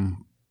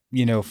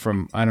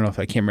 from, I don't know if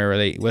I can't remember,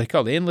 what they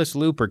call it, endless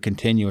loop or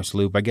continuous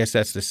loop. I guess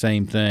that's the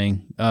same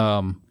thing.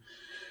 And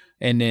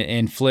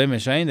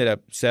Flemish, I ended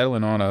up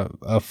settling on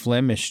a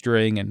Flemish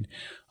string, and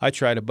I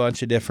tried a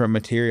bunch of different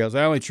materials.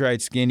 I only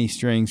tried skinny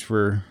strings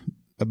for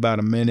about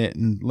a minute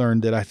and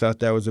learned that I thought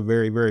that was a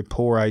very, very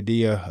poor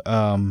idea.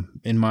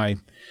 In my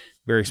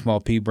very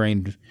small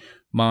pea-brained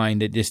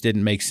mind, it just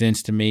didn't make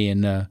sense to me.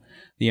 And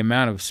the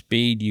amount of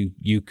speed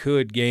you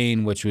could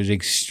gain, which was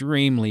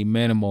extremely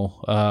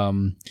minimal.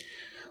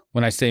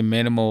 When I say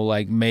minimal,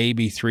 like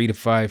maybe 3 to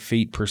 5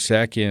 feet per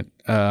second,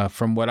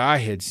 from what I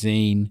had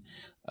seen,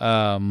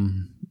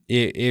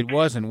 it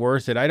wasn't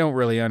worth it. I don't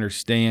really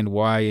understand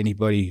why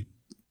anybody.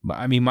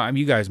 I mean,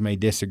 you guys may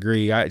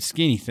disagree.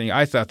 Skinny thing,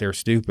 I thought they were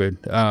stupid.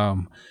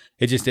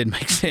 It just didn't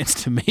make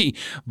sense to me.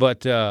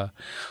 But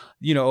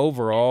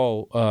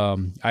overall,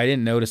 I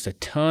didn't notice a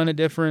ton of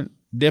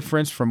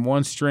difference from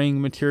one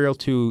string material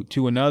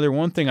to another.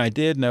 One thing I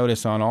did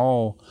notice on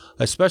all,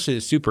 especially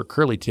the super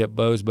curly tip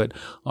bows, but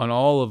on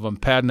all of them,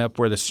 padding up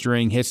where the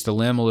string hits the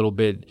limb a little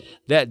bit,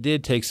 that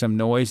did take some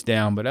noise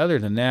down. But other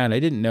than that, I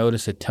didn't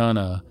notice a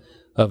ton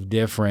of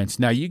difference.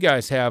 Now, you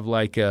guys have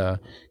like a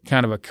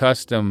kind of a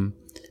custom,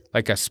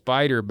 like a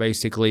spider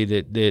basically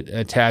that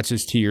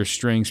attaches to your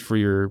strings for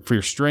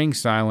your string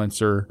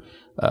silencer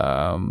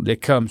that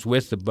comes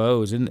with the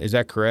bows. Is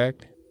that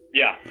correct?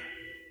 Yeah.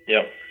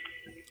 Yep.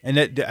 And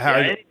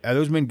are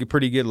those been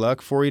pretty good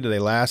luck for you? Do they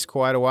last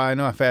quite a while? I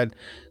know I've had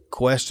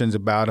questions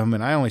about them,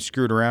 and I only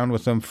screwed around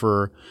with them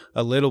for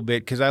a little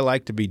bit because I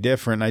like to be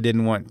different. I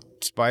didn't want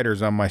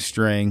spiders on my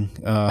string,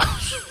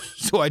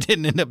 so I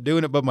didn't end up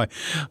doing it. But my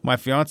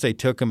fiance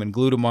took them and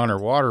glued them on her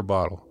water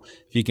bottle,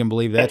 if you can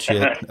believe that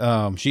shit.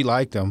 She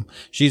liked them.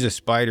 She's a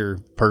spider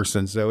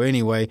person. So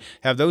anyway,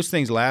 have those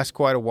things last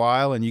quite a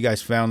while, and you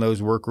guys found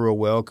those work real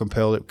well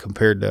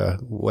compared to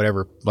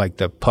whatever, like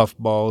the puff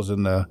balls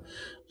and the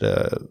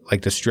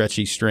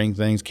stretchy string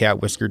things,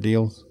 cat whisker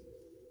deals?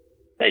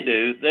 They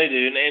do.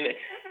 And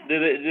do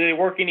they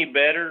work any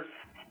better?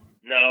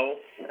 No.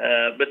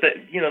 But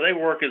they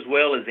work as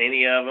well as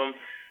any of them.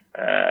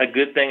 A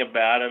good thing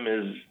about them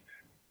is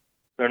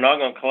they're not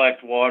going to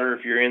collect water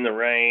if you're in the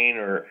rain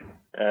or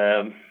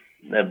the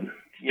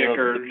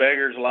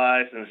beggar's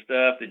lice and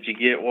stuff that you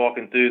get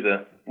walking through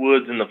the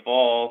woods in the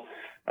fall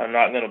are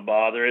not going to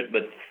bother it.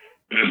 But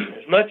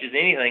as much as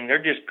anything,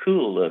 they're just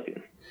cool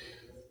looking.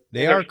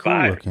 They are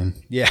cool looking.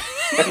 Yeah.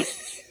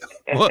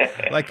 Well,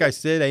 like I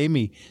said,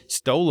 Amy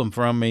stole them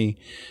from me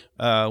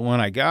when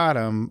I got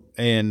them,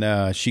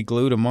 and she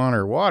glued them on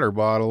her water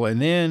bottle.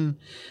 And then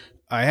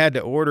I had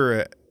to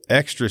order an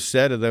extra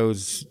set of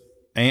those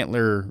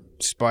antler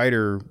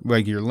spider,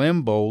 like your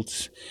limb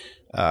bolts,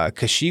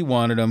 because she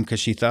wanted them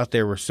because she thought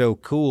they were so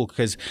cool.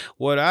 Because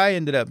what I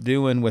ended up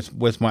doing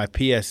with my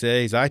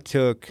PSAs, I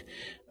took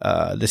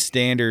the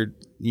standard,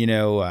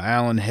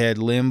 Allen head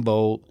limb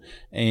bolt,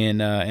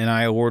 and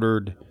I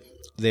ordered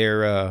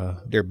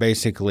their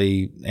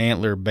basically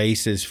antler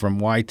bases from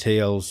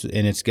Whitetails,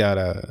 and it's got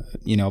a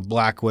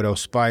Black Widow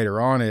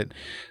spider on it.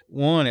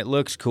 One, it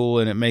looks cool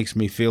and it makes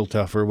me feel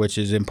tougher, which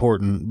is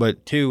important.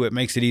 But two, it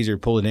makes it easier to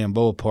pull the damn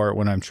bow apart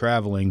when I'm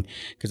traveling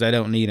because I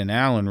don't need an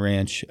Allen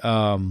wrench.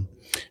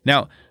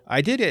 Now,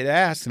 I did get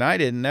asked, and I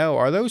didn't know,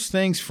 are those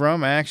things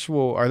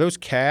are those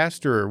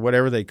cast or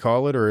whatever they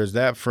call it, or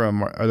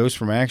are those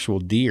from actual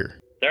deer?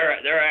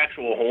 They're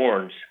actual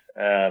horns.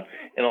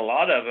 And a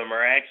lot of them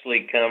are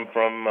actually come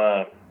from,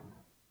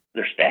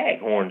 they're stag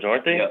horns,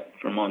 aren't they? Yep,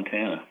 from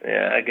Montana.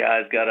 Yeah, a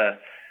guy's got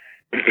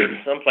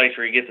someplace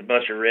where he gets a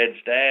bunch of red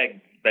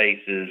stag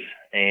bases,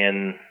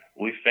 and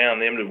we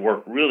found them to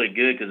work really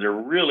good because they're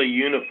really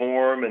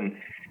uniform and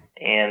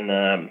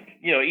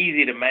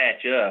easy to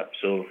match up.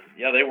 So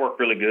yeah, they work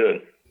really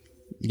good.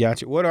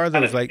 Gotcha. What are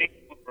those like?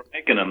 For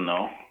making them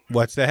though.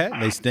 What's that?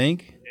 They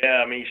stink?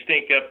 Yeah, I mean you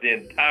stink up the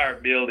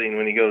entire building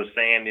when you go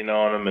sanding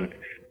on them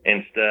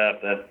and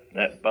stuff.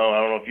 That bone. I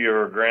don't know if you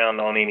ever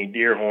ground on any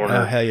deer horn.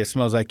 Oh hell, it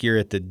smells like you're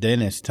at the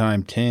dentist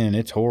times 10.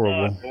 It's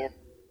horrible.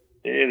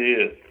 It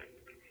is.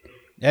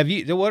 Have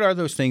you? What are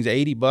those things?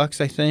 $80,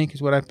 I think,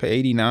 is what I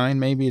pay. $89,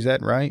 maybe. Is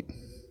that right?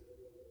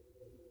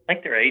 I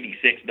think they're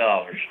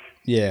 $86.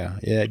 Yeah.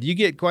 Do you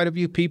get quite a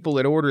few people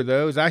that order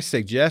those? I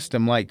suggest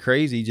them like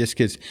crazy, just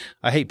because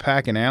I hate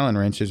packing Allen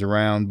wrenches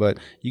around. But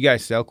you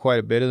guys sell quite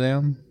a bit of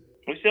them.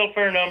 We sell a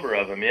fair number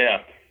of them.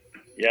 Yeah.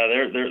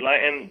 They're like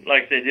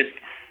I said,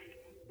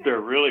 they're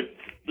really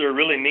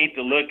neat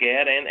to look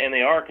at, and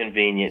they are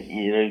convenient.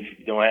 If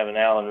you don't have an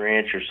Allen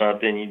wrench or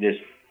something, you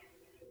just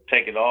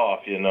take it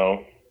off,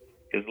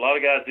 because a lot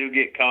of guys do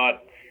get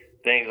caught,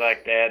 things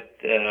like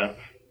that,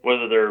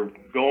 whether they're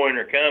going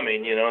or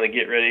coming, they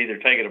get ready to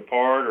either take it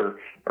apart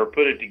or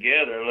put it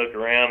together and look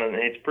around, and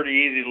it's pretty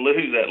easy to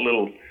lose that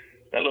little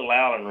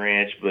Allen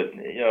wrench. But,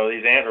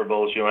 these antler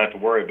bolts, you don't have to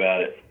worry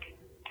about it.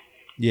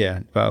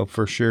 Yeah,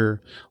 for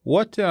sure.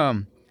 What,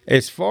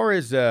 as far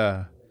as,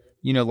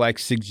 like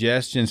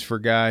suggestions for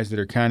guys that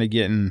are kind of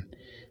getting,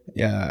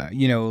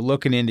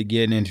 looking into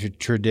getting into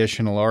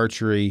traditional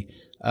archery,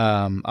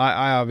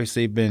 I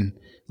obviously have been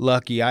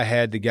lucky. I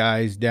had the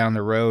guys down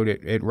the road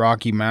at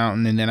Rocky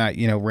Mountain, and then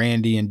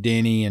Randy and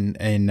Denny and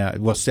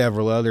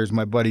several others,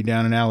 my buddy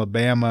down in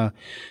Alabama,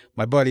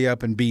 my buddy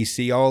up in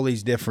BC, all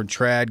these different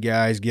trad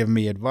guys giving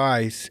me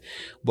advice.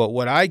 But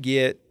what I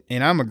get,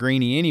 and I'm a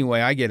greenie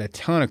anyway, I get a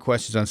ton of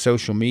questions on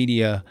social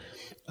media,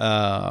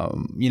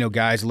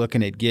 guys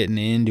looking at getting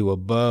into a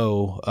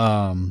bow.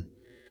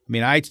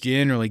 I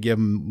generally give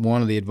them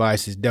one of the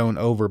advice is don't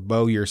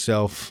overbow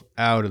yourself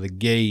out of the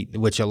gate,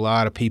 which a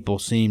lot of people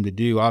seem to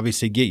do.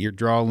 Obviously, get your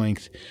draw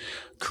length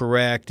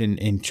correct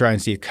and try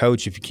and see a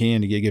coach if you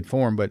can to get good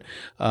form. But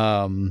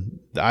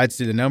I'd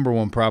say the number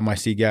one problem I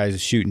see guys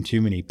is shooting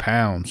too many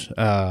pounds,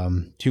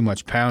 too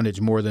much poundage,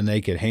 more than they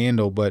could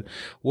handle. But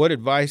what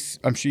advice,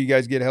 I'm sure you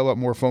guys get a hell of a lot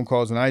more phone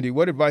calls than I do.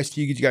 What advice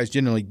do you guys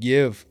generally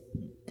give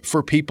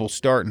for people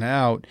starting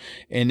out?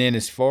 And then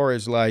as far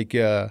as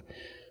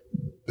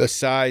the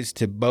size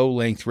to bow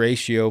length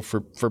ratio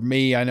for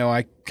me, I know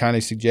I kind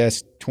of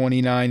suggest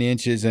 29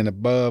 inches and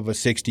above, a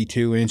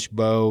 62-inch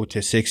bow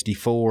to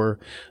 64,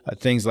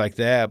 things like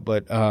that.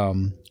 But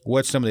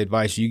what's some of the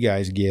advice you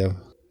guys give?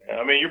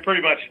 You're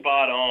pretty much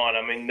spot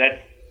on.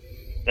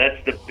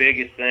 That's the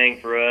biggest thing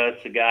for us,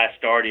 the guy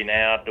starting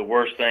out. The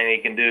worst thing he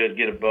can do is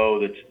get a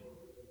bow that's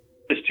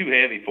too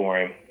heavy for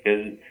him,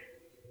 because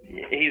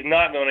he's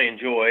not going to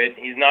enjoy it.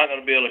 He's not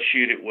going to be able to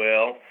shoot it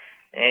well,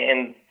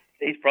 and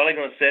he's probably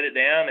going to set it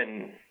down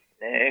and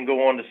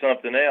go on to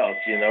something else,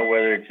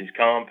 whether it's his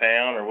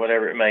compound or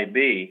whatever it may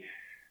be.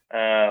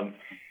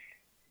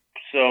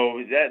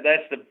 So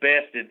that's the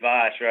best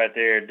advice right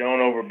there.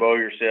 Don't overbow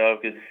yourself,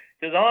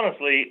 because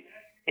honestly,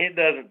 it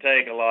doesn't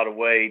take a lot of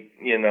weight,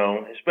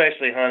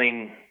 especially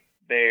hunting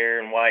bear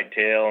and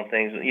whitetail and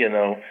things,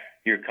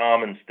 your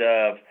common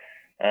stuff.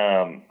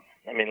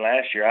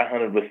 Last year I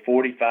hunted with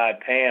 45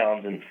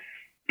 pounds and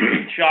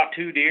shot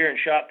 2 deer and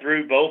shot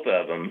through both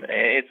of them.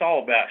 It's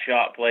all about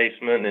shot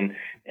placement, and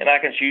I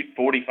can shoot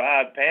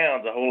 45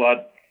 pounds a whole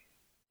lot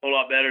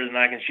better than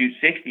I can shoot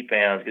 60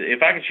 pounds.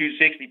 If I could shoot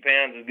 60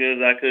 pounds as good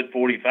as I could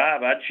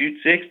 45, I'd shoot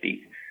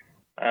 60.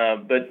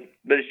 But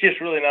it's just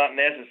really not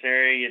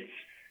necessary.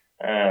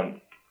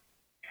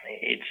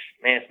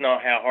 It's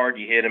not how hard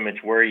you hit them,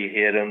 it's where you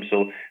hit them.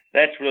 So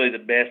that's really the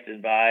best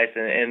advice.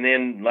 And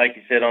then, like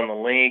you said, on the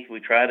length, we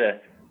try to,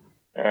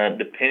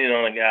 depending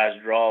on the guy's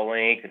draw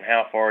length and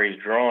how far he's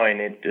drawing,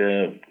 it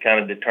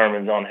kind of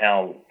determines on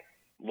how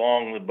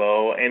long the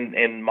bow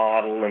and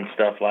model and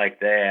stuff like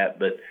that.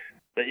 But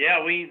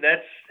yeah, we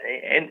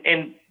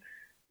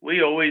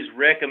always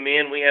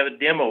recommend, we have a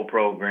demo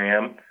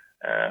program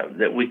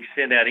that we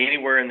send out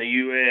anywhere in the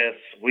U.S.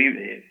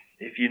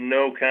 If you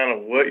know kind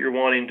of what you're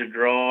wanting to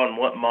draw and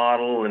what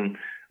model and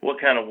what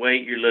kind of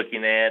weight you're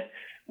looking at,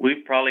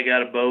 we've probably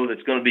got a bow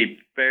that's going to be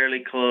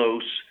fairly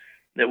close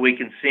that we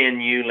can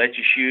send you, let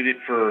you shoot it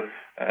for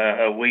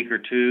a week or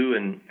two,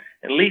 and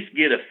at least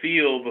get a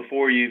feel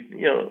before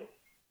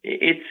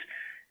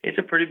it's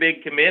a pretty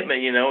big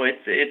commitment.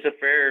 It's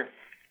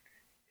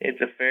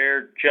a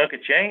fair chunk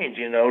of change,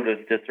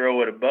 to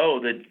throw at a bow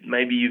that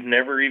maybe you've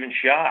never even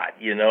shot.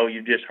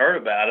 You've just heard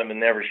about them and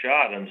never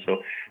shot them. So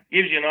it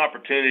gives you an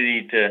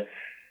opportunity to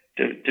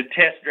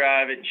test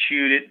drive it and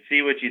shoot it,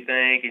 see what you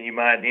think, and you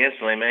might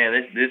instantly, man,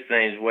 this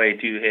thing's way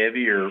too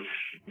heavy or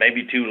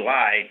maybe too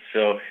light.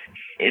 So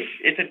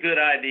it's a good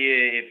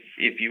idea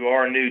if you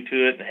are new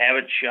to it and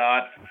haven't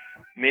shot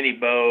many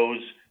bows,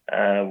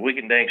 we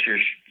can dang sure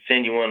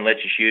send you one and let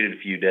you shoot it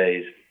a few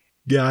days.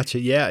 Gotcha.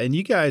 Yeah. And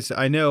you guys,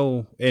 I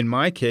know in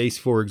my case,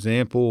 for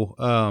example,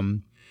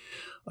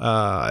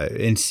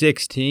 in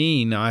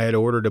 16, I had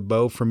ordered a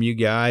bow from you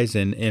guys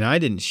and I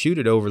didn't shoot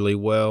it overly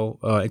well.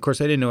 Of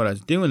course, I didn't know what I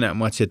was doing that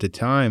much at the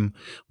time,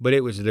 but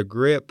it was the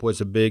grip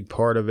was a big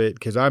part of it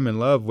because I'm in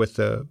love with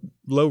the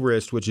low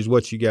wrist, which is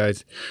what you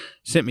guys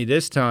sent me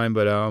this time.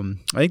 But I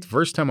think the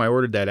first time I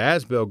ordered that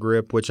Asbel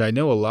grip, which I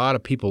know a lot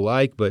of people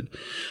like, but,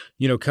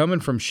 coming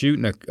from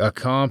shooting a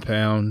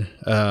compound,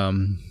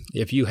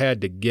 if you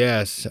had to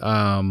guess,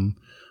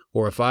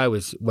 or if I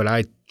was, what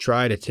I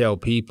try to tell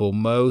people,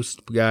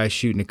 most guys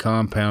shooting a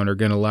compound are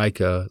going to like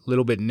a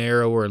little bit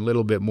narrower, a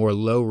little bit more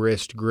low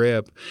wrist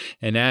grip.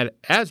 And that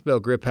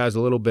Asbel grip has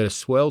a little bit of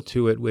swell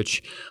to it,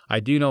 which I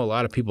do know a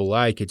lot of people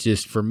like. It's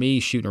just for me,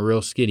 shooting a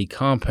real skinny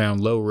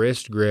compound, low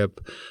wrist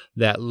grip,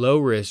 that low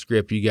wrist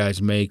grip you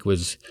guys make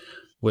was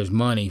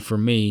money for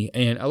me.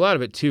 And a lot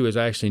of it too is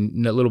I actually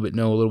know a little bit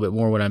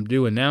more what I'm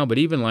doing now, but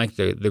even like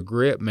the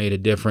grip made a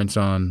difference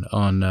on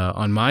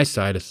my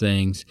side of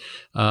things.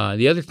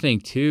 The other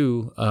thing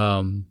too,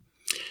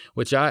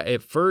 which I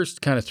at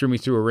first kind of threw me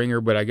through a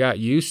ringer, but I got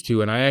used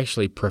to, and I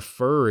actually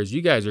prefer, is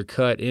you guys are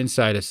cut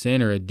inside of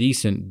center a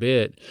decent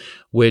bit,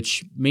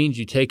 which means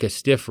you take a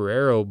stiffer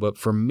arrow, but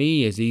for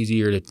me it's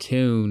easier to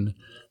tune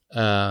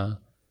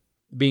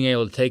being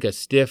able to take a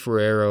stiffer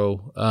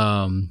arrow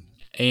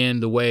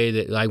and the way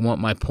that I want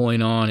my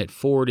point on at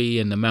 40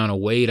 and the amount of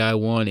weight I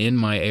want in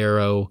my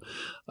arrow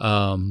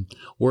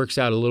works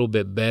out a little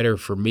bit better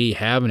for me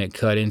having it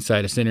cut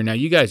inside of center. Now,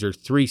 you guys are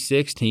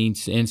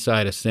 3/16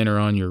 inside of center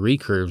on your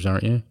recurves,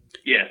 aren't you?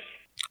 Yes.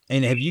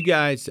 And have you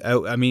guys,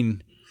 I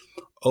mean,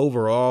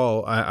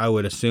 overall, I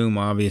would assume,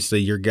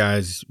 obviously, your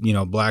guys,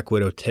 Black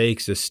Widow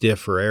takes a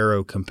stiffer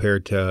arrow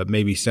compared to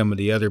maybe some of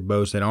the other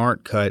bows that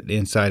aren't cut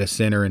inside of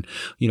center. And,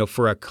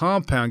 for a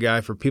compound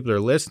guy, for people that are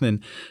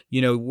listening,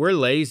 we're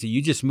lazy.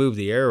 You just move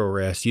the arrow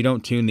rest. You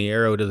don't tune the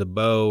arrow to the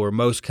bow, or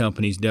most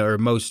companies don't, or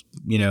most,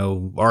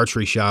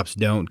 archery shops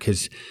don't,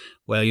 because,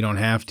 well, you don't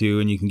have to,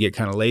 and you can get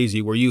kind of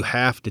lazy where you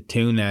have to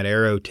tune that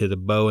arrow to the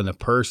bow and the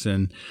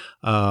person.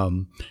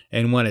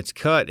 And when it's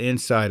cut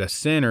inside of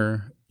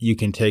center, you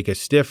can take a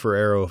stiffer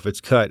arrow. If it's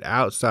cut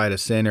outside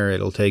of center,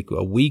 it'll take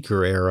a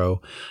weaker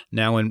arrow.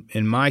 Now,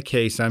 in my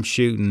case, I'm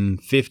shooting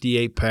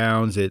 58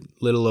 pounds at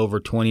little over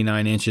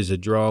 29 inches of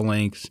draw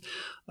length.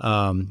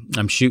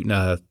 I'm shooting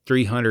a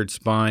 300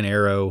 spine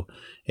arrow.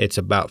 It's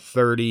about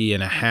 30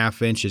 and a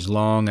half inches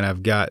long, and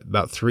I've got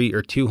about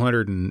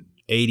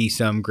 280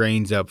 some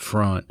grains up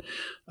front,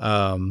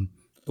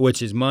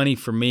 which is money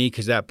for me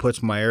because that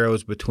puts my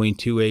arrows between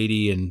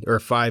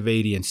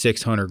 580 and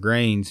 600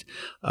 grains.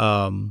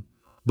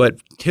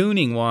 But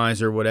tuning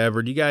wise or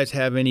whatever, do you guys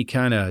have any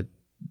kind of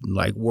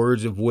like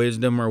words of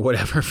wisdom or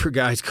whatever for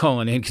guys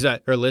calling in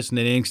or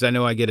listening in? Because I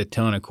know I get a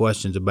ton of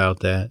questions about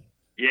that.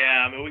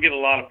 Yeah, I mean, we get a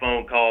lot of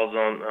phone calls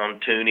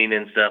on tuning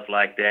and stuff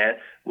like that.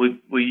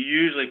 We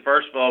usually,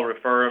 first of all,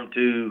 refer them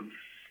to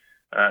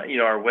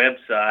our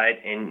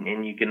website,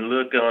 and you can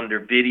look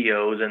under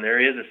videos, and there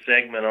is a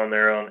segment on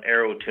there on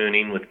arrow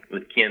tuning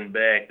with Ken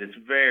Beck that's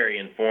very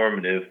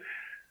informative.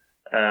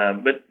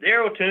 But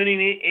arrow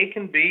tuning, it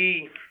can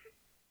be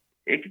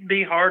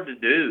hard to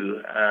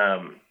do.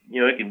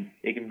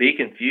 It can be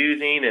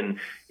confusing, and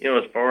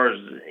as far as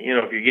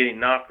if you're getting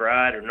knocked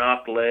right or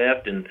knocked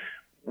left, and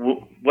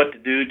what to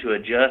do to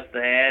adjust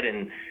that,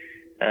 and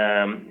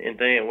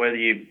then whether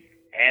you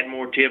add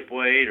more tip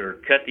weight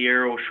or cut the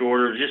arrow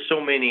shorter. Just so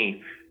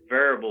many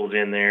variables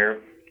in there,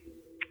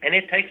 and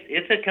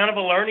it's a kind of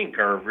a learning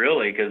curve,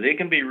 really, because it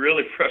can be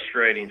really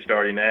frustrating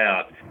starting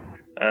out.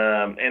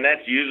 And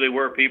that's usually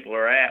where people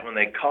are at when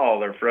they call.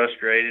 They're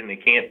frustrated and they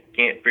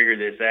can't figure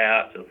this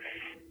out. So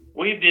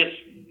we've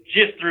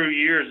just through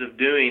years of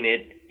doing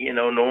it,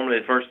 normally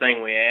the first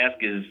thing we ask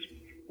is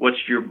what's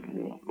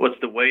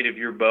the weight of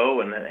your bow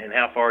and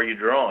how far are you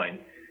drawing?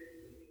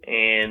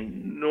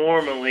 And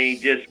normally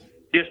just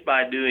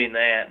by doing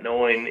that,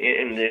 knowing,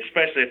 and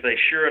especially if they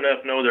sure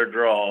enough know their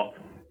draw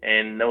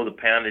and know the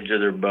poundage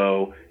of their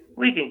bow,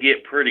 we can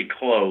get pretty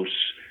close.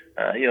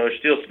 There's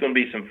still going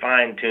to be some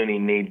fine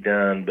tuning need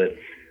done, but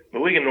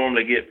we can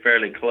normally get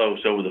fairly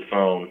close over the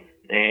phone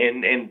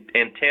and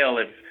tell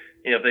if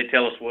they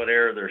tell us what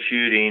arrow they're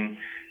shooting.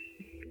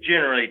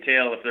 Generally,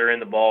 tell if they're in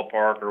the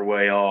ballpark or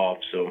way off.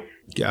 So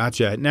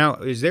gotcha. Now,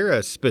 is there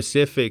a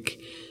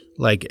specific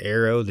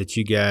arrow that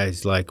you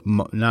guys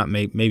not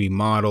maybe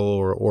model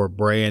or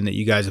brand that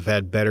you guys have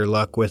had better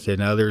luck with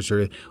than others,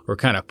 or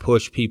kind of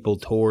push people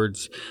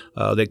towards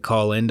that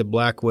call into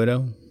Black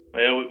Widow?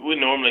 Well, we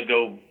normally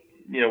go.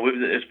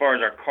 As far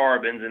as our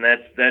carbons, and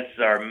that's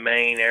our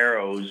main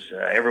arrows.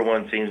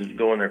 Everyone seems to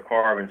go in their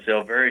carbon.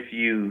 Sell very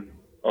few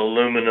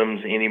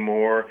aluminums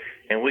anymore,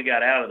 and we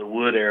got out of the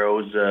wood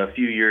arrows a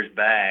few years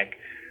back.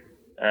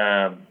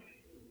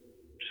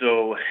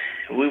 So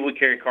we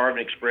carry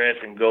Carbon Express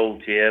and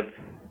Gold Tip.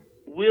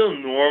 We'll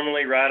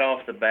normally, right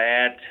off the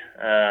bat,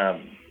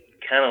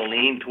 kind of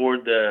lean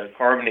toward the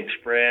Carbon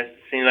Express.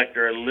 Seems like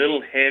they're a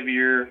little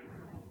heavier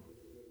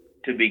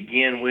to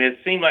begin with.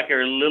 Seem like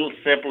they're a little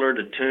simpler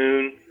to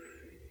tune.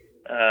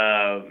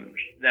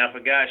 Now, if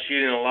a guy's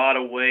shooting a lot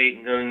of weight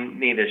and going to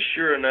need a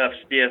sure enough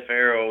stiff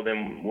arrow,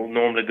 then we'll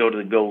normally go to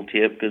the Gold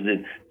Tip because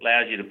it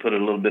allows you to put a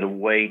little bit of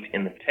weight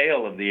in the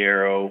tail of the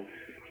arrow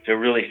to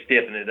really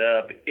stiffen it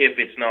up if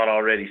it's not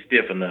already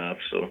stiff enough.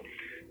 So,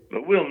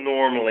 but we'll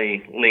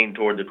normally lean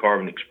toward the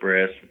Carbon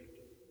Express.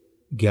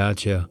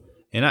 Gotcha.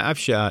 And I've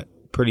shot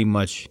pretty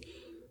much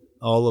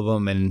all of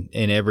them and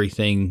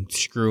everything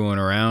screwing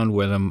around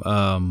with them.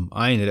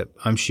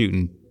 I'm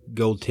shooting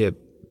Gold Tip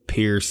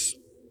Pierce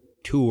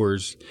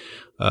Tours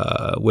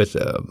with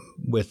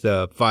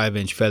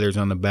 5-inch feathers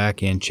on the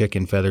back end,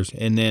 chicken feathers.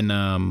 And then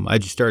I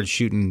just started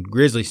shooting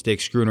grizzly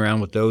sticks, screwing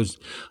around with those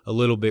a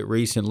little bit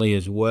recently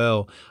as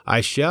well.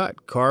 I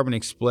shot Carbon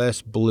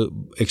Express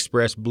Blue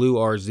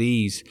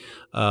RZs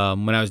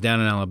when I was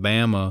down in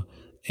Alabama,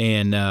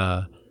 and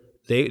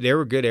They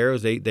were good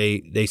arrows.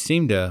 They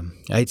seem to,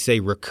 I'd say,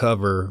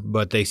 recover,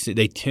 but they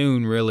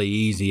tune really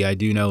easy. I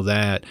do know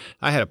that.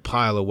 I had a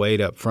pile of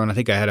weight up front. I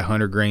think I had a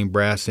 100-grain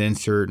brass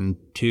insert and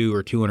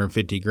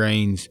 250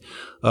 grains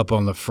up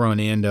on the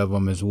front end of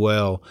them as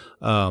well.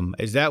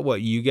 Is that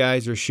what you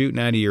guys are shooting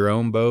out of your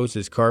own bows?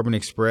 Is Carbon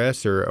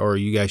Express, or are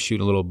you guys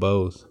shooting a little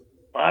both?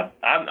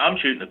 I'm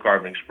shooting the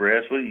Carbon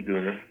Express. What are you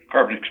doing there?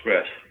 Carbon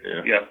Express.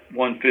 Yeah.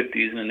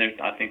 150s, and then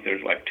I think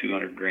there's like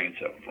 200 grains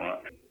up front.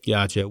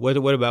 Gotcha. What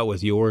about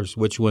with yours?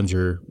 Which ones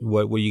are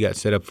what do you got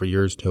set up for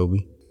yours,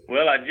 Toby?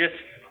 Well, I just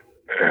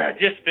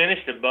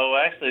finished a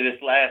bow actually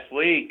this last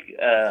week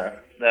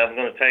that I'm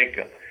going to take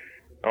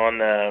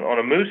on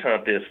a moose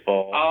hunt this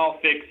fall. I'll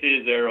fix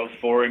his arrows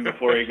for him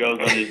before he goes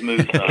on his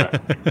moose hunt.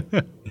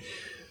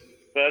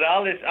 But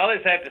I'll just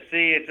have to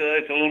see.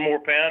 It's a little more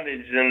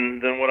poundage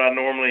than what I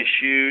normally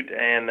shoot,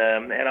 and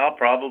I'll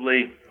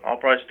probably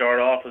start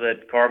off with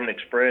that Carbon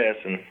Express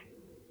and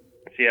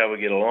see how we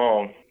get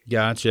along.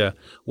 Gotcha.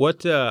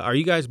 What are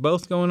you guys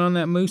both going on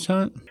that moose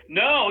hunt?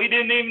 No, he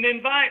didn't even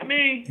invite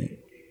me.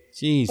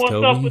 Jeez, What's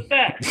Toby. up with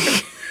that?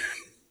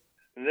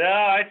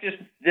 No, it's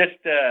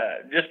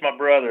just my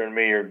brother and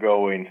me are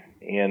going,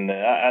 and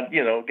guy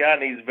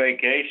needs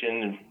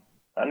vacation.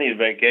 I need a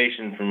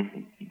vacation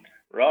from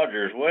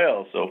Roger as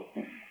well, so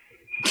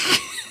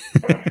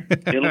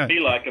it'll be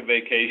like a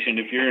vacation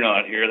if you're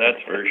not here.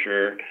 That's for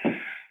sure.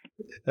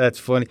 That's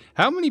funny.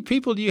 How many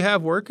people do you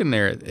have working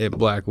there at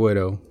Black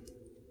Widow?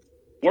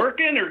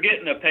 Working or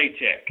getting a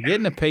paycheck?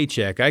 Getting a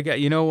paycheck.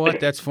 You know what?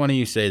 That's funny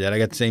you say that. I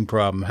got the same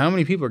problem. How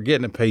many people are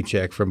getting a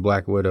paycheck from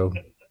Black Widow?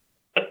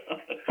 I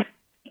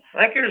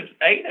think there's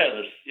 8 of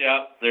us.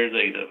 Yeah, there's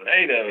 8 of us.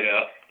 8 of us.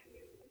 Yeah.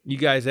 You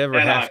guys ever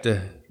have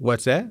to?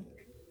 What's that?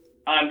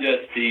 I'm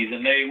just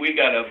teasing. We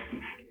got a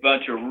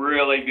bunch of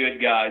really good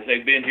guys.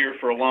 They've been here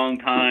for a long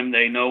time.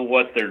 They know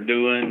what they're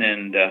doing,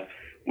 and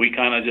we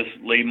kind of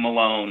just leave them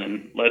alone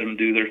and let them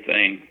do their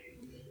thing.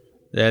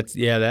 That's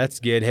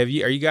good. Are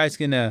you guys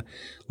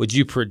would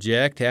you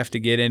have to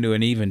get into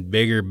an even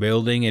bigger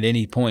building at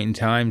any point in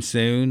time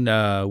soon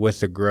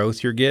with the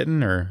growth you're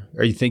getting, or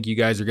you think you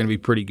guys are going to be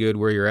pretty good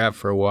where you're at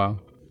for a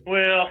while?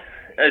 Well,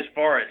 as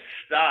far as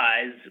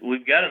size,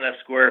 we've got enough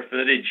square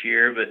footage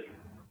here, but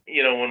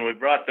when we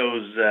brought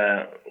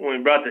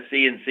the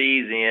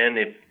CNCs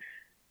in,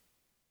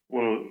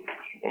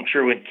 I'm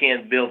sure when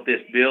Ken built this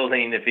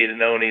building, if he'd have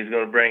known he was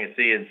going to bring a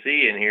CNC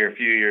in here a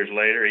few years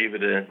later, he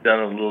would have done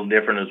it a little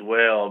different as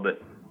well.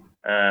 But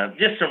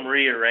just some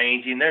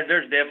rearranging.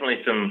 There's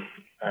definitely some.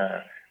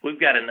 We've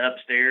got an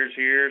upstairs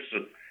here,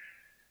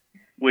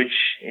 which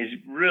is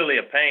really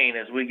a pain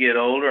as we get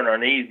older and our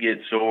knees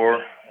get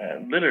sore.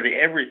 Literally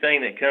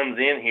everything that comes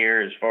in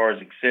here, as far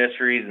as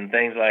accessories and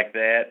things like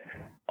that,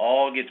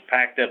 all gets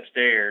packed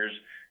upstairs,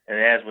 and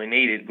as we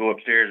need it, go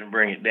upstairs and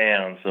bring it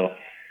down. So.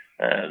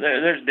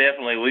 There's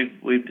definitely,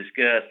 we've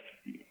discussed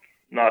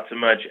not so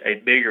much a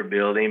bigger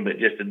building, but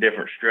just a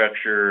different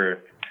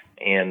structure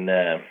and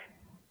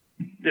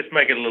just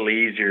make it a little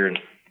easier and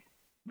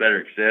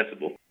better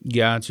accessible.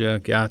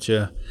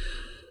 Gotcha.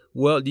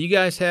 Well, do you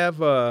guys have,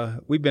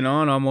 we've been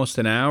on almost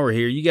an hour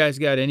here. You guys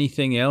got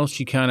anything else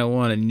you kind of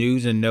want to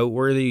news and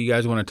noteworthy you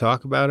guys want to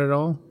talk about at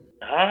all?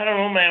 I don't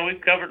know, man.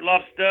 We've covered a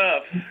lot of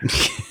stuff.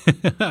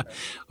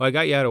 Well, I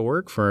got you out of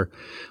work for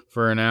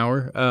an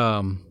hour.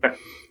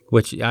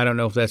 Which I don't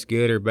know if that's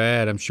good or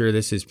bad. I'm sure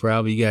this is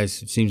probably, you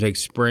guys, it seems like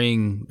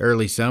spring,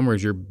 early summer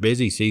is your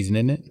busy season,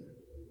 isn't it?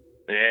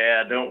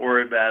 Yeah, don't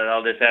worry about it.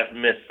 I'll just have to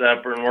miss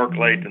supper and work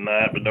late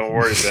tonight, but don't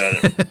worry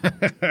about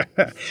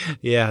it.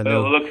 Yeah,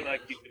 well, it looks like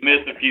you could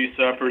miss a few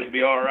suppers and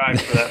be all right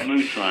for that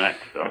moose hunt.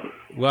 So.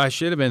 Well, I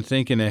should have been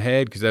thinking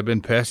ahead because I've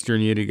been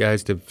pestering you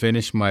guys to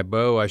finish my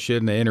bow. I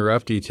shouldn't have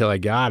interrupted you till I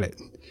got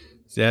it.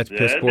 So that's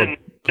piss poor.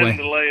 Didn't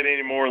delay it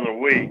any more than a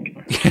week.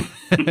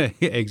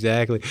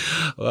 Exactly.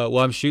 Well,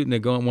 I'm shooting the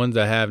ones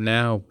I have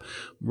now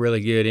really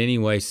good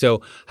anyway.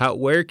 So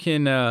where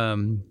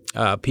can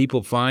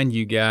people find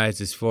you guys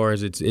as far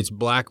as it's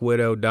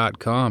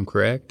blackwidow.com,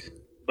 correct?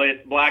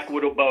 It's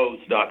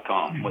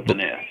blackwidowbows.com with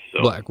an S. So,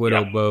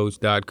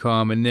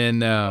 blackwidowbows.com. And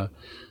then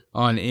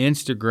on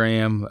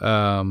Instagram,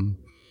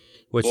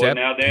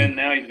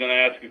 Now he's going to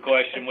ask a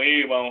question.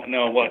 We won't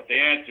know what the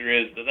answer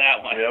is to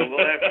that one. Yeah,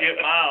 we'll have to get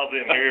Miles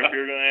in here if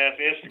you're going to ask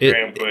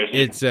Instagram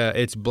questions.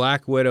 It's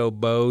Black Widow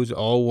Bows,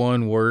 all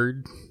one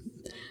word.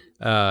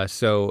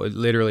 So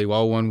literally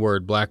all one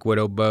word, Black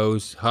Widow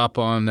Bows.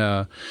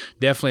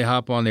 Definitely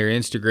hop on their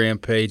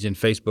Instagram page and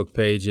Facebook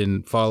page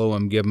and follow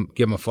them. Give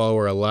them a follow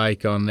or a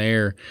like on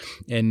there.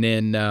 And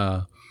then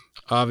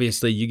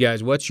obviously, you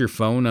guys, what's your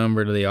phone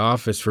number to the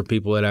office for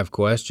people that have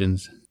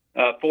questions?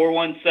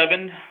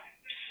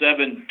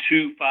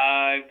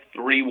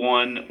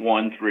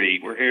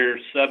 417-725-3113. We're here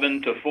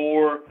 7 to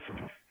 4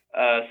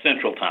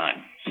 Central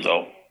Time,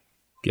 so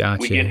gotcha.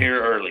 We get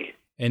here early.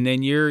 And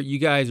then you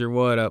guys are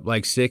what, up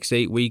like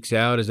 6-8 weeks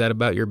out? Is that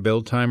about your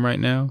build time right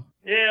now?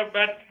 Yeah,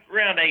 about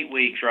around 8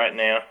 weeks right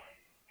now.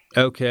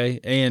 Okay.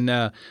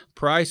 And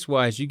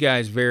price-wise, you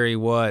guys vary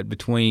what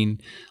between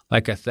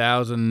like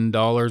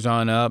 $1,000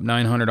 on up,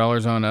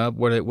 $900 on up?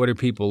 What are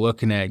people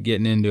looking at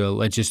getting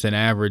into just an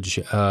average,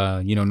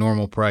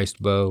 normal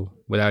priced bow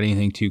without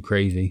anything too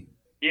crazy?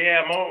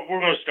 Yeah, we're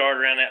going to start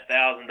around that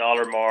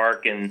 $1,000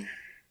 mark, and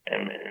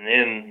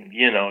then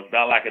it's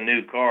about like a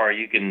new car.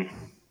 You can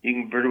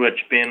pretty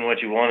much spend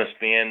what you want to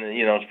spend,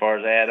 as far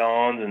as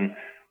add-ons and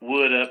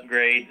wood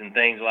upgrades and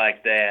things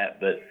like that.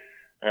 But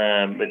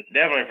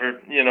definitely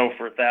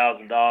for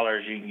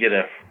 $1,000, you can get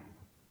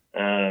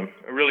a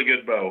really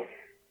good bow.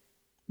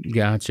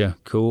 Gotcha.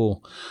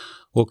 Cool.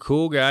 Well,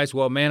 cool guys.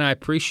 Well, man, I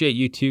appreciate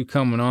you two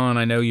coming on.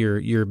 I know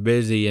you're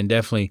busy, and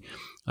definitely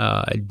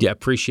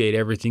appreciate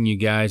everything you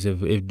guys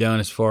have done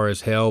as far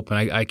as help.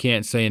 And I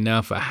can't say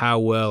enough how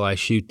well I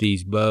shoot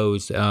these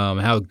bows,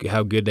 how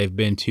good they've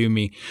been to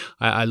me.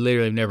 I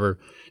literally have never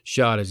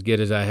shot as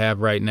good as I have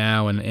right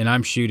now, and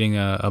I'm shooting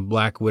a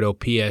Black Widow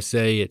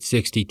PSA at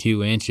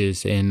 62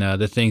 inches, and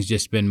the thing's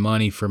just been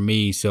money for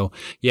me. So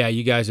yeah,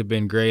 you guys have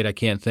been great. I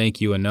can't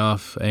thank you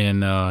enough,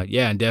 and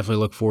and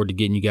definitely look forward to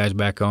getting you guys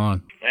back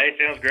on. Hey,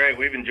 sounds great.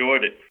 We've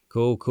enjoyed it.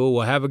 Cool.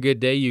 Well, have a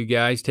good day, you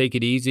guys. Take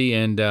it easy,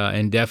 and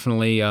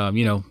definitely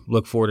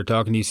look forward to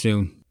talking to you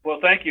soon. Well,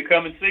 thank you.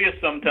 Come and see us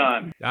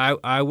sometime.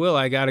 I will.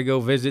 I got to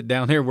go visit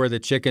down there where the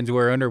chickens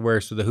wear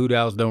underwear so the hoot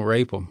owls don't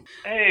rape them.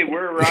 Hey,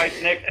 we're right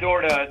next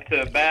door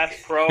to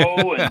Bass Pro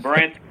and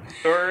Brent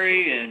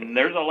Curry, and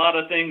there's a lot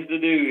of things to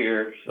do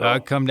here. So. I'll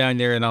come down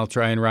there and I'll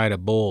try and ride a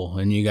bull,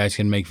 and you guys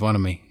can make fun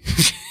of me.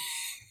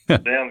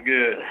 Sounds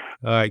good.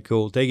 All right,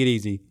 cool. Take it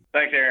easy.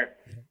 Thanks, Aaron.